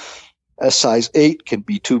a size 8 can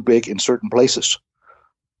be too big in certain places.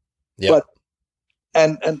 Yeah. But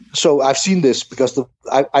and so I've seen this because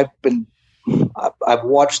I've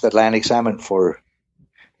watched Atlantic salmon for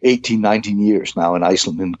 18, 19 years now in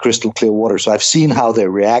Iceland in crystal clear water. So I've seen how they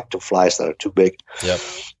react to flies that are too big. Yep.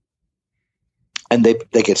 And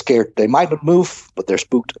they get scared. They might not move, but they're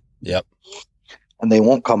spooked. Yep. And they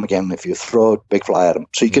won't come again if you throw a big fly at them.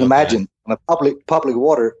 So you can imagine in a public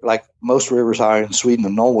water, like most rivers are in Sweden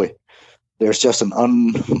and Norway, there's just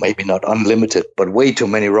maybe not unlimited, but way too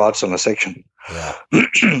many rods on a section. Yeah.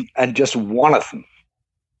 And just one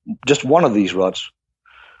of these rods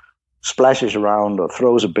splashes around or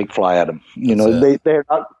throws a big fly at them. They're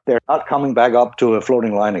not coming back up to a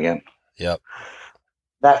floating line again. Yep.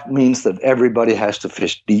 That means that everybody has to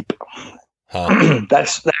fish deep. Huh.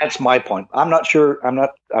 That's my point. I'm not sure. I'm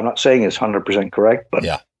not saying it's 100% correct, but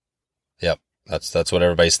yeah. Yep. That's what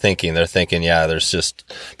everybody's thinking. They're thinking, there's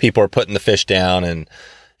just people are putting the fish down and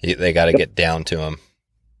they got to get down to them.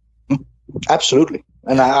 Absolutely.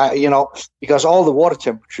 And because all the water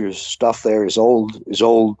temperature stuff there is old,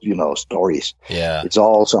 stories. Yeah. It's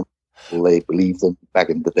all something they believed in back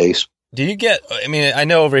in the days. Do you get, I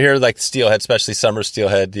know over here, like steelhead, especially summer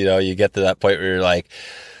steelhead, you get to that point where you're like,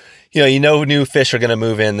 new fish are going to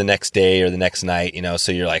move in the next day or the next night,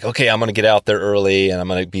 so you're like, okay, I'm going to get out there early and I'm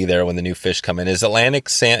going to be there when the new fish come in. Is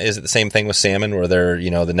is it the same thing with salmon where they're,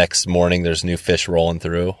 the next morning there's new fish rolling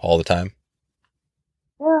through all the time?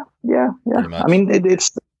 Yeah. I mean, the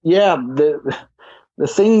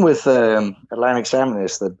thing with Atlantic salmon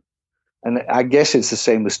is that, and I guess it's the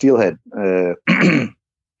same with steelhead.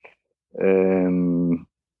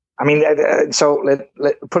 So let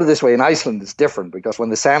put it this way: in Iceland, it's different because when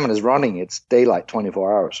the salmon is running, it's daylight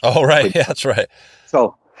 24 hours. Oh, right, yeah, that's right.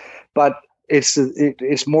 So, but it's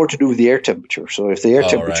more to do with the air temperature. So if the air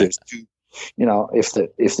temperature is too,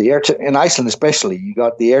 if the air in Iceland especially, you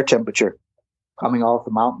got the air temperature coming off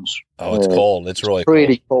the mountains. Oh, it's cold. It's really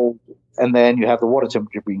pretty cold. And then you have the water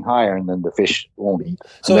temperature being higher, and then the fish won't eat.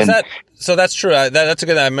 So that's true. That's a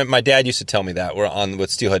good. My dad used to tell me that we're on with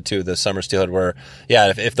steelhead too, the summer steelhead. Where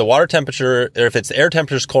if the water temperature, or if it's the air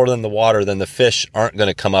temperature is colder than the water, then the fish aren't going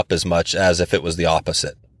to come up as much as if it was the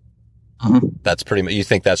opposite. Mm-hmm. That's pretty much. You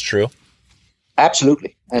think that's true?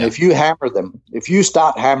 Absolutely. And if you hammer them, if you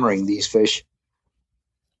start hammering these fish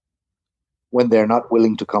when they're not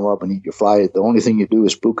willing to come up and eat your fly, the only thing you do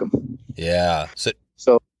is spook them. Yeah.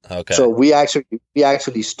 Okay. So we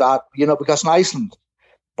actually start, because in Iceland,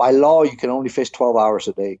 by law, you can only fish 12 hours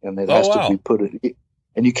a day, and it has to be put in.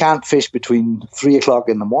 And you can't fish between 3 o'clock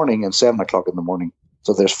in the morning and 7 o'clock in the morning.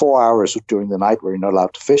 So there's 4 hours during the night where you're not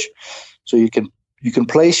allowed to fish. So you can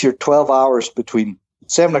place your 12 hours between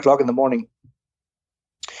 7 o'clock in the morning.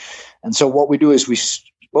 And so what we do is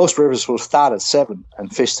most rivers will start at 7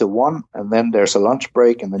 and fish till 1, and then there's a lunch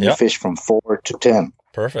break, and then you fish from 4 to 10.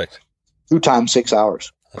 Perfect. 2 times 6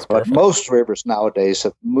 hours. But most rivers nowadays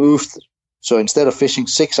have moved. So instead of fishing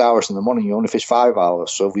 6 hours in the morning, you only fish 5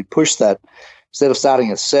 hours. So if we push that, instead of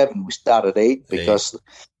starting at 7, we start at 8 because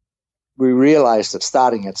we realize that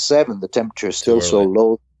starting at 7, the temperature is still so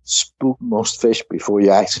low. spook most fish before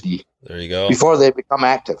you actually There you go. before they become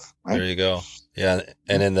active. Right? There you go. Yeah,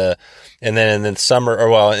 and in the summer, or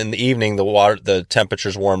well, in the evening, the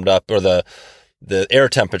temperatures warmed up, or the air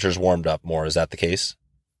temperatures warmed up more. Is that the case?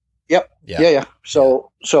 Yep. Yeah.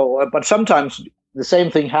 So, but sometimes the same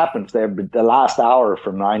thing happens there. But the last hour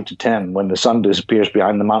from 9 to 10, when the sun disappears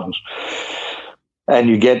behind the mountains, and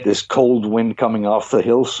you get this cold wind coming off the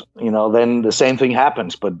hills, then the same thing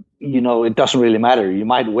happens. But it doesn't really matter. You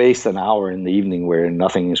might waste an hour in the evening where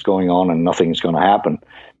nothing is going on and nothing is going to happen,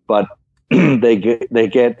 but they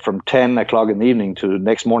get from 10 o'clock in the evening to the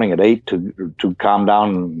next morning at 8 to calm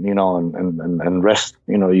down, and rest.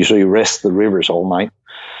 You rest the rivers all night.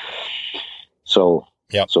 So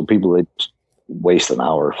So people they waste an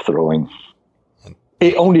hour throwing.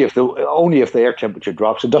 Only if the air temperature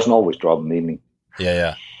drops. It doesn't always drop in the evening.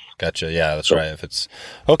 Yeah. Gotcha. Yeah, that's right. If it's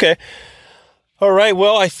okay. All right.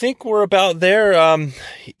 Well, I think we're about there. In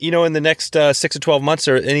the next 6 to 12 months,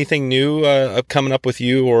 or anything new coming up with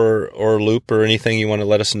you or Loop, or anything you want to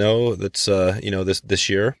let us know that's this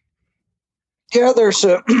year? Yeah, there's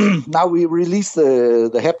now we released the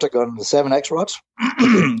Heptagon, the 7X rods.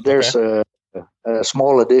 There's a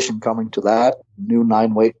small addition coming to that, new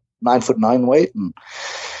 9-foot 9 weight, and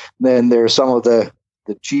then there's some of the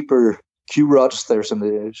cheaper Q rods. There's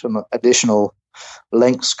some additional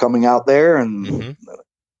lengths coming out there, and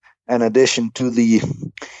in addition to the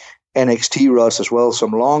NXT rods as well,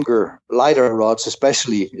 some longer, lighter rods,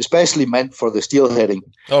 especially meant for the steelheading.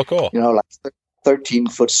 Oh, cool! Like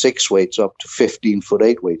 13-foot 6 weights up to 15-foot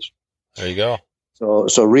 8 weights. There you go.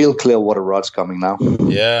 So real Clearwater rods coming now.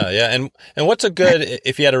 Yeah. And what's a good,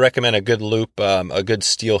 if you had to recommend a good loop, a good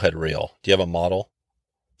steelhead reel? Do you have a model?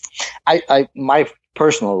 My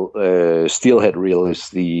personal steelhead reel is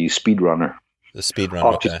the Speedrunner. The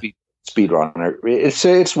Speedrunner, okay. Speedrunner.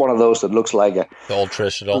 It's one of those that looks like the old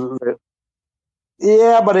traditional.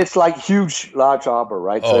 Yeah, but it's like huge, large arbor,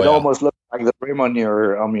 right? So it almost looks like the rim on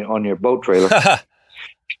your boat trailer.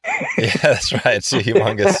 Yeah, that's right. It's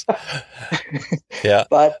humongous. Yeah,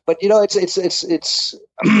 but it's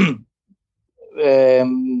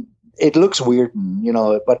it looks weird,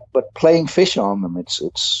 but playing fish on them,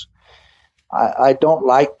 I don't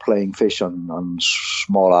like playing fish on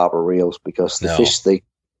small arbor reels because the fish they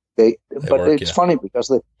but work, it's funny because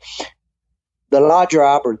the larger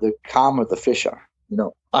arbor, the calmer the fish are.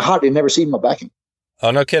 I hardly never see my backing.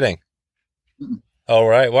 Oh, no kidding. Mm-mm. Oh,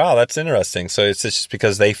 right. Wow, that's interesting. So it's just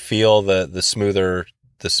because they feel the smoother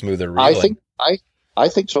reeling. I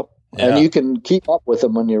think so. Yeah. And you can keep up with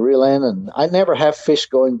them when you reel in. And I never have fish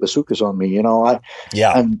going bazookas on me.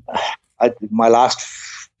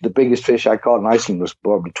 The biggest fish I caught in Iceland was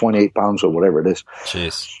probably 28 pounds or whatever it is.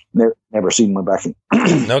 Jeez. Never seen my backing.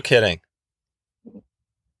 No kidding.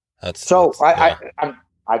 I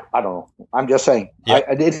don't know. I'm just saying. Yep.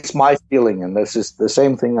 It's my feeling, and this is the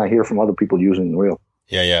same thing I hear from other people using the reel.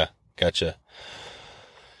 Yeah. Gotcha.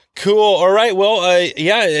 Cool. All right. Well,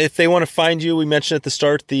 if they want to find you, we mentioned at the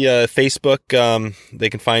start the Facebook. They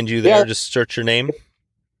can find you there. Yeah. Just search your name.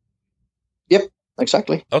 Yep.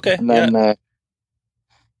 Exactly. Okay. And then.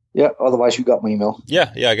 Otherwise you got my email.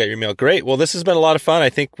 Yeah, I got your email. Great. Well, this has been a lot of fun. I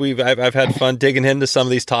think I've had fun digging into some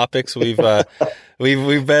of these topics. We've been,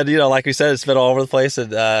 like we said, it's been all over the place,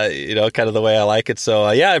 and kind of the way I like it. So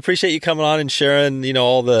I appreciate you coming on and sharing,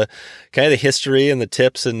 all the kind of the history and the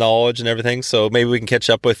tips and knowledge and everything. So maybe we can catch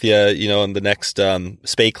up with you, in the next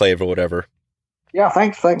Spey Clave or whatever. Yeah,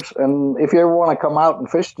 thanks. And if you ever want to come out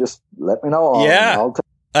and fish, just let me know.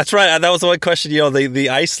 That's right. That was the one question. The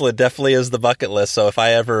Iceland definitely is the bucket list. So if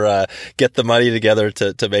I ever get the money together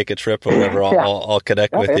to make a trip or whatever, I'll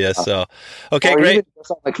connect with you. So, okay, great.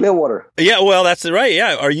 The Clearwater. Yeah, well, that's right.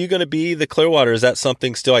 Yeah, are you going to be the Clearwater? Is that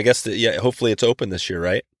something still? I guess hopefully it's open this year,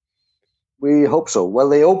 right? We hope so. Well,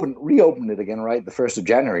 they reopened it again, right? The 1st of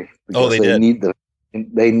January. They did.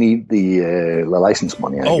 They need the license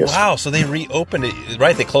money. I guess. Wow! So they reopened it,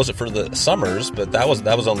 right? They closed it for the summers, but that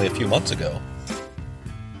was only a few months ago.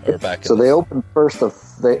 They opened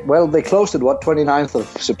they closed it 29th of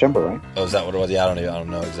September, right? Oh, is that what it was? Yeah, I don't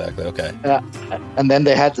know exactly. Okay. And then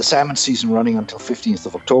they had the salmon season running until 15th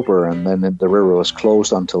of October, and then the river was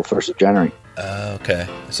closed until 1st of January. Okay.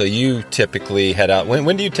 So you typically head out.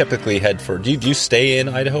 When do you typically head for? Do you stay in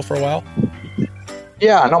Idaho for a while?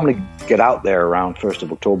 Yeah, I normally get out there around 1st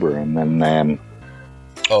of October, and then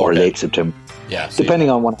or late September. Yeah. Depending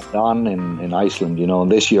on what I've done in Iceland,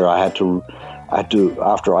 and this year I had to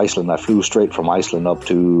after Iceland, I flew straight from Iceland up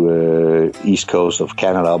to east coast of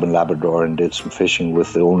Canada, up in Labrador, and did some fishing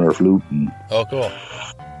with the owner of Loop. Oh, cool.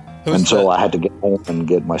 I had to get home and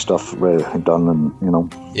get my stuff done,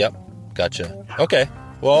 and Yep, gotcha. Okay.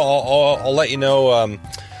 Well, I'll let you know.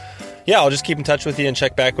 I'll just keep in touch with you and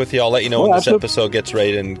check back with you. I'll let you know when this episode gets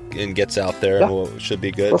right and gets out there. Yeah. And should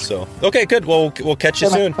be good. So, okay, good. Well, we'll catch you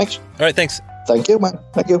soon. Man. Thanks. All right, thanks. Thank you, man.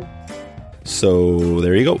 Thank you. So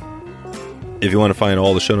there you go. If you want to find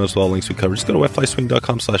all the show notes with all the links we covered, just go to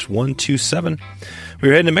wetflyswing.com/127.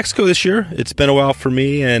 We're heading to Mexico this year. It's been a while for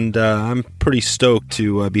me, and I'm pretty stoked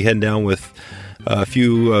to be heading down with a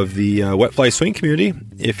few of the wet fly swing community.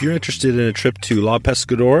 If you're interested in a trip to La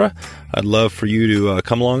Pescadora, I'd love for you to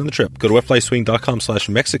come along on the trip. Go to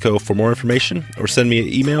wetflyswing.com/Mexico for more information, or send me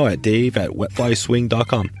an email at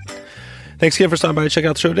dave@wetflyswing.com. Thanks again for stopping by to check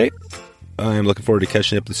out the show today. I'm looking forward to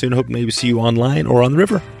catching up with you soon. I hope maybe see you online or on the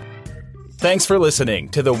river. Thanks for listening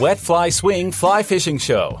to the Wet Fly Swing Fly Fishing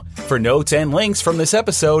Show. For notes and links from this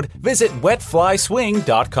episode, visit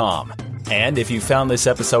wetflyswing.com. And if you found this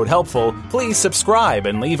episode helpful, please subscribe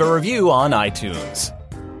and leave a review on iTunes.